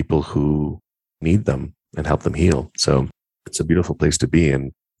to the people who need them and help them heal. So it's a beautiful place to be.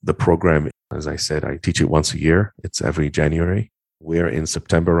 And the program, as I said, I teach it once a year. It's every January. We're in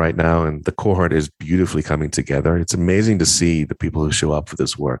September right now, and the cohort is beautifully coming together. It's amazing to see the people who show up for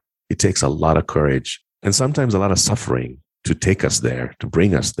this work. It takes a lot of courage and sometimes a lot of suffering to take us there, to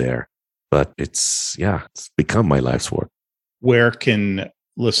bring us there. But it's become my life's work. Where can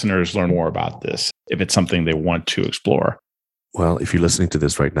listeners learn more about this if it's something they want to explore? Well, if you're listening to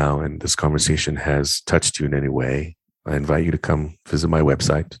this right now and this conversation has touched you in any way, I invite you to come visit my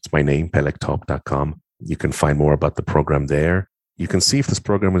website. It's my name, pelektalk.com. You can find more about the program there. You can see if this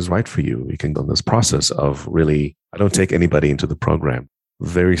program is right for you. You can go in this process of really, I don't take anybody into the program.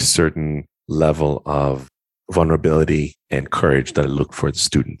 Very certain level of vulnerability and courage that I look for in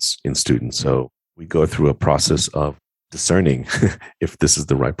students. So we go through a process of discerning if this is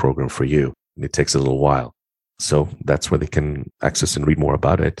the right program for you. And it takes a little while. So that's where they can access and read more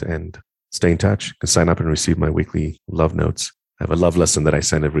about it and stay in touch. You can sign up and receive my weekly love notes. I have a love lesson that I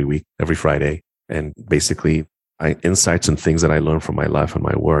send every week, every Friday. And basically, insights and things that I learn from my life and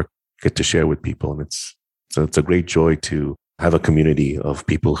my work get to share with people. And it's a great joy to have a community of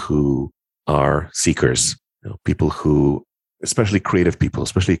people who are seekers, people who, especially creative people,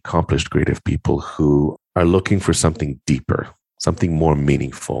 especially accomplished creative people who are looking for something deeper, something more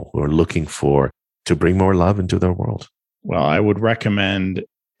meaningful, who are looking to bring more love into their world. Well, I would recommend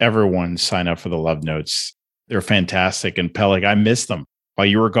everyone sign up for the love notes. They're fantastic. And Pelek, I missed them. While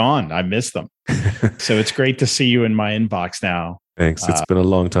you were gone, I missed them. So it's great to see you in my inbox now. Thanks. It's been a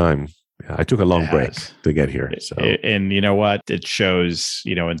long time. I took a long break to get here. So. And you know what? It shows,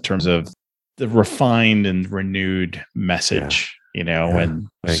 in terms of the refined and renewed message, and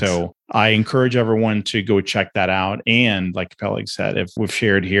thanks. So I encourage everyone to go check that out. And like Pelek said, if we've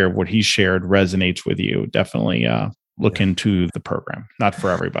shared here, what he shared resonates with you, definitely look into the program. Not for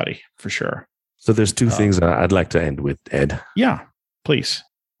everybody, for sure. So there's two things that I'd like to end with, Ed. Yeah, please.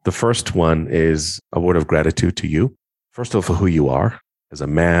 The first one is a word of gratitude to you. First of all, for who you are as a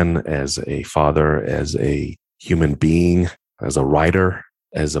man, as a father, as a human being. as a writer,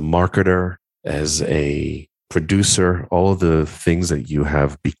 as a marketer, as a producer, all the things that you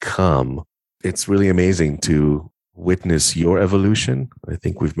have become. It's really amazing to witness your evolution. I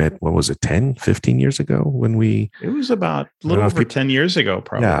think we've met, 10, 15 years ago when we... It was about a little over 10 years ago,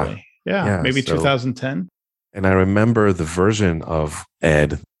 probably. Yeah, maybe so, 2010. And I remember the version of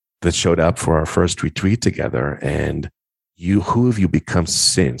Ed that showed up for our first retreat together. And who have you become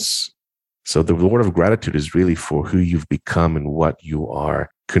since? So the word of gratitude is really for who you've become and what you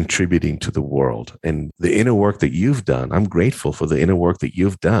are contributing to the world. And the inner work that you've done, I'm grateful for the inner work that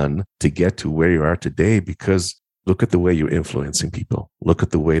you've done to get to where you are today, because look at the way you're influencing people. Look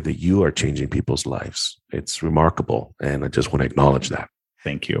at the way that you are changing people's lives. It's remarkable. And I just want to acknowledge that.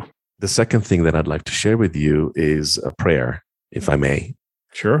 Thank you. The second thing that I'd like to share with you is a prayer, if I may.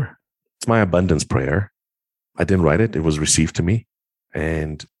 Sure. It's my abundance prayer. I didn't write it. It was received to me.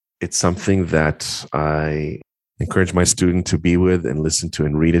 And it's something that I encourage my student to be with and listen to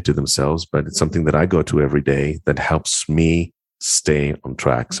and read it to themselves. But it's something that I go to every day that helps me stay on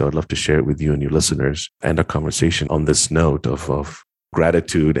track. So I'd love to share it with you and your listeners and our conversation on this note of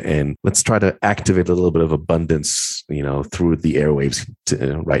gratitude. And let's try to activate a little bit of abundance, through the airwaves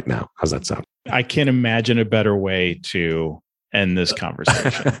right now. How's that sound? I can't imagine a better way to end this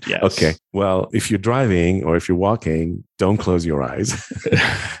conversation. Yes. Okay. Well, if you're driving or if you're walking, don't close your eyes.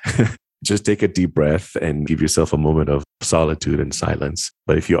 Just take a deep breath and give yourself a moment of solitude and silence.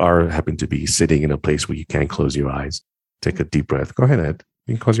 But if you happen to be sitting in a place where you can't close your eyes, take a deep breath. Go ahead, Ed.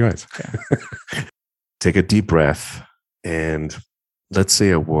 You can close your eyes. Okay. Take a deep breath and let's say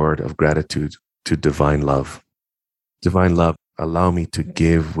a word of gratitude to divine love. Divine love, allow me to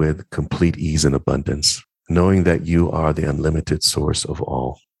give with complete ease and abundance, knowing that you are the unlimited source of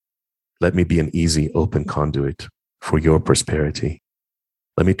all. Let me be an easy, open conduit for your prosperity.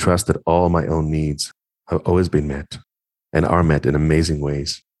 Let me trust that all my own needs have always been met and are met in amazing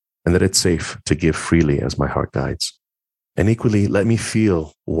ways, and that it's safe to give freely as my heart guides. And equally, let me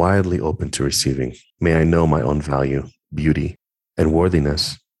feel wildly open to receiving. May I know my own value, beauty, and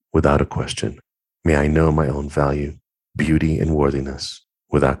worthiness without a question. May I know my own value, beauty, and worthiness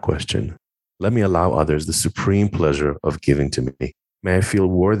without question. Let me allow others the supreme pleasure of giving to me. May I feel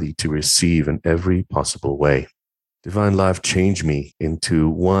worthy to receive in every possible way. Divine love, change me into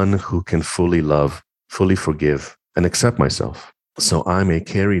one who can fully love, fully forgive, and accept myself, so I may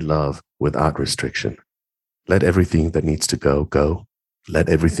carry love without restriction. Let everything that needs to go, go. Let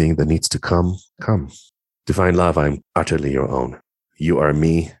everything that needs to come, come. Divine love, I'm utterly your own. You are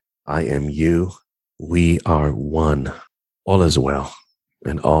me. I am you. We are one. All is well,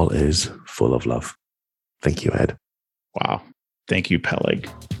 and all is full of love. Thank you, Ed. Wow. Thank you, Peleg.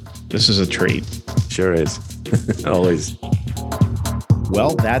 This is a treat. Sure is. Always.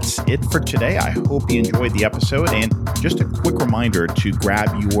 Well, that's it for today. I hope you enjoyed the episode. And just a quick reminder to grab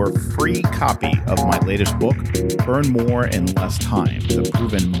your free copy of my latest book, Earn More in Less Time, the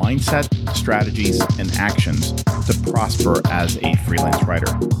proven mindset, strategies, and actions to prosper as a freelance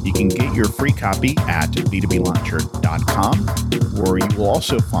writer. You can get your free copy at b2blauncher.com, where you will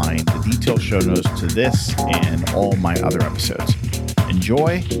also find the detailed show notes to this and all my other episodes.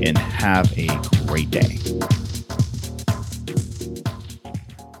 Enjoy and have a great day.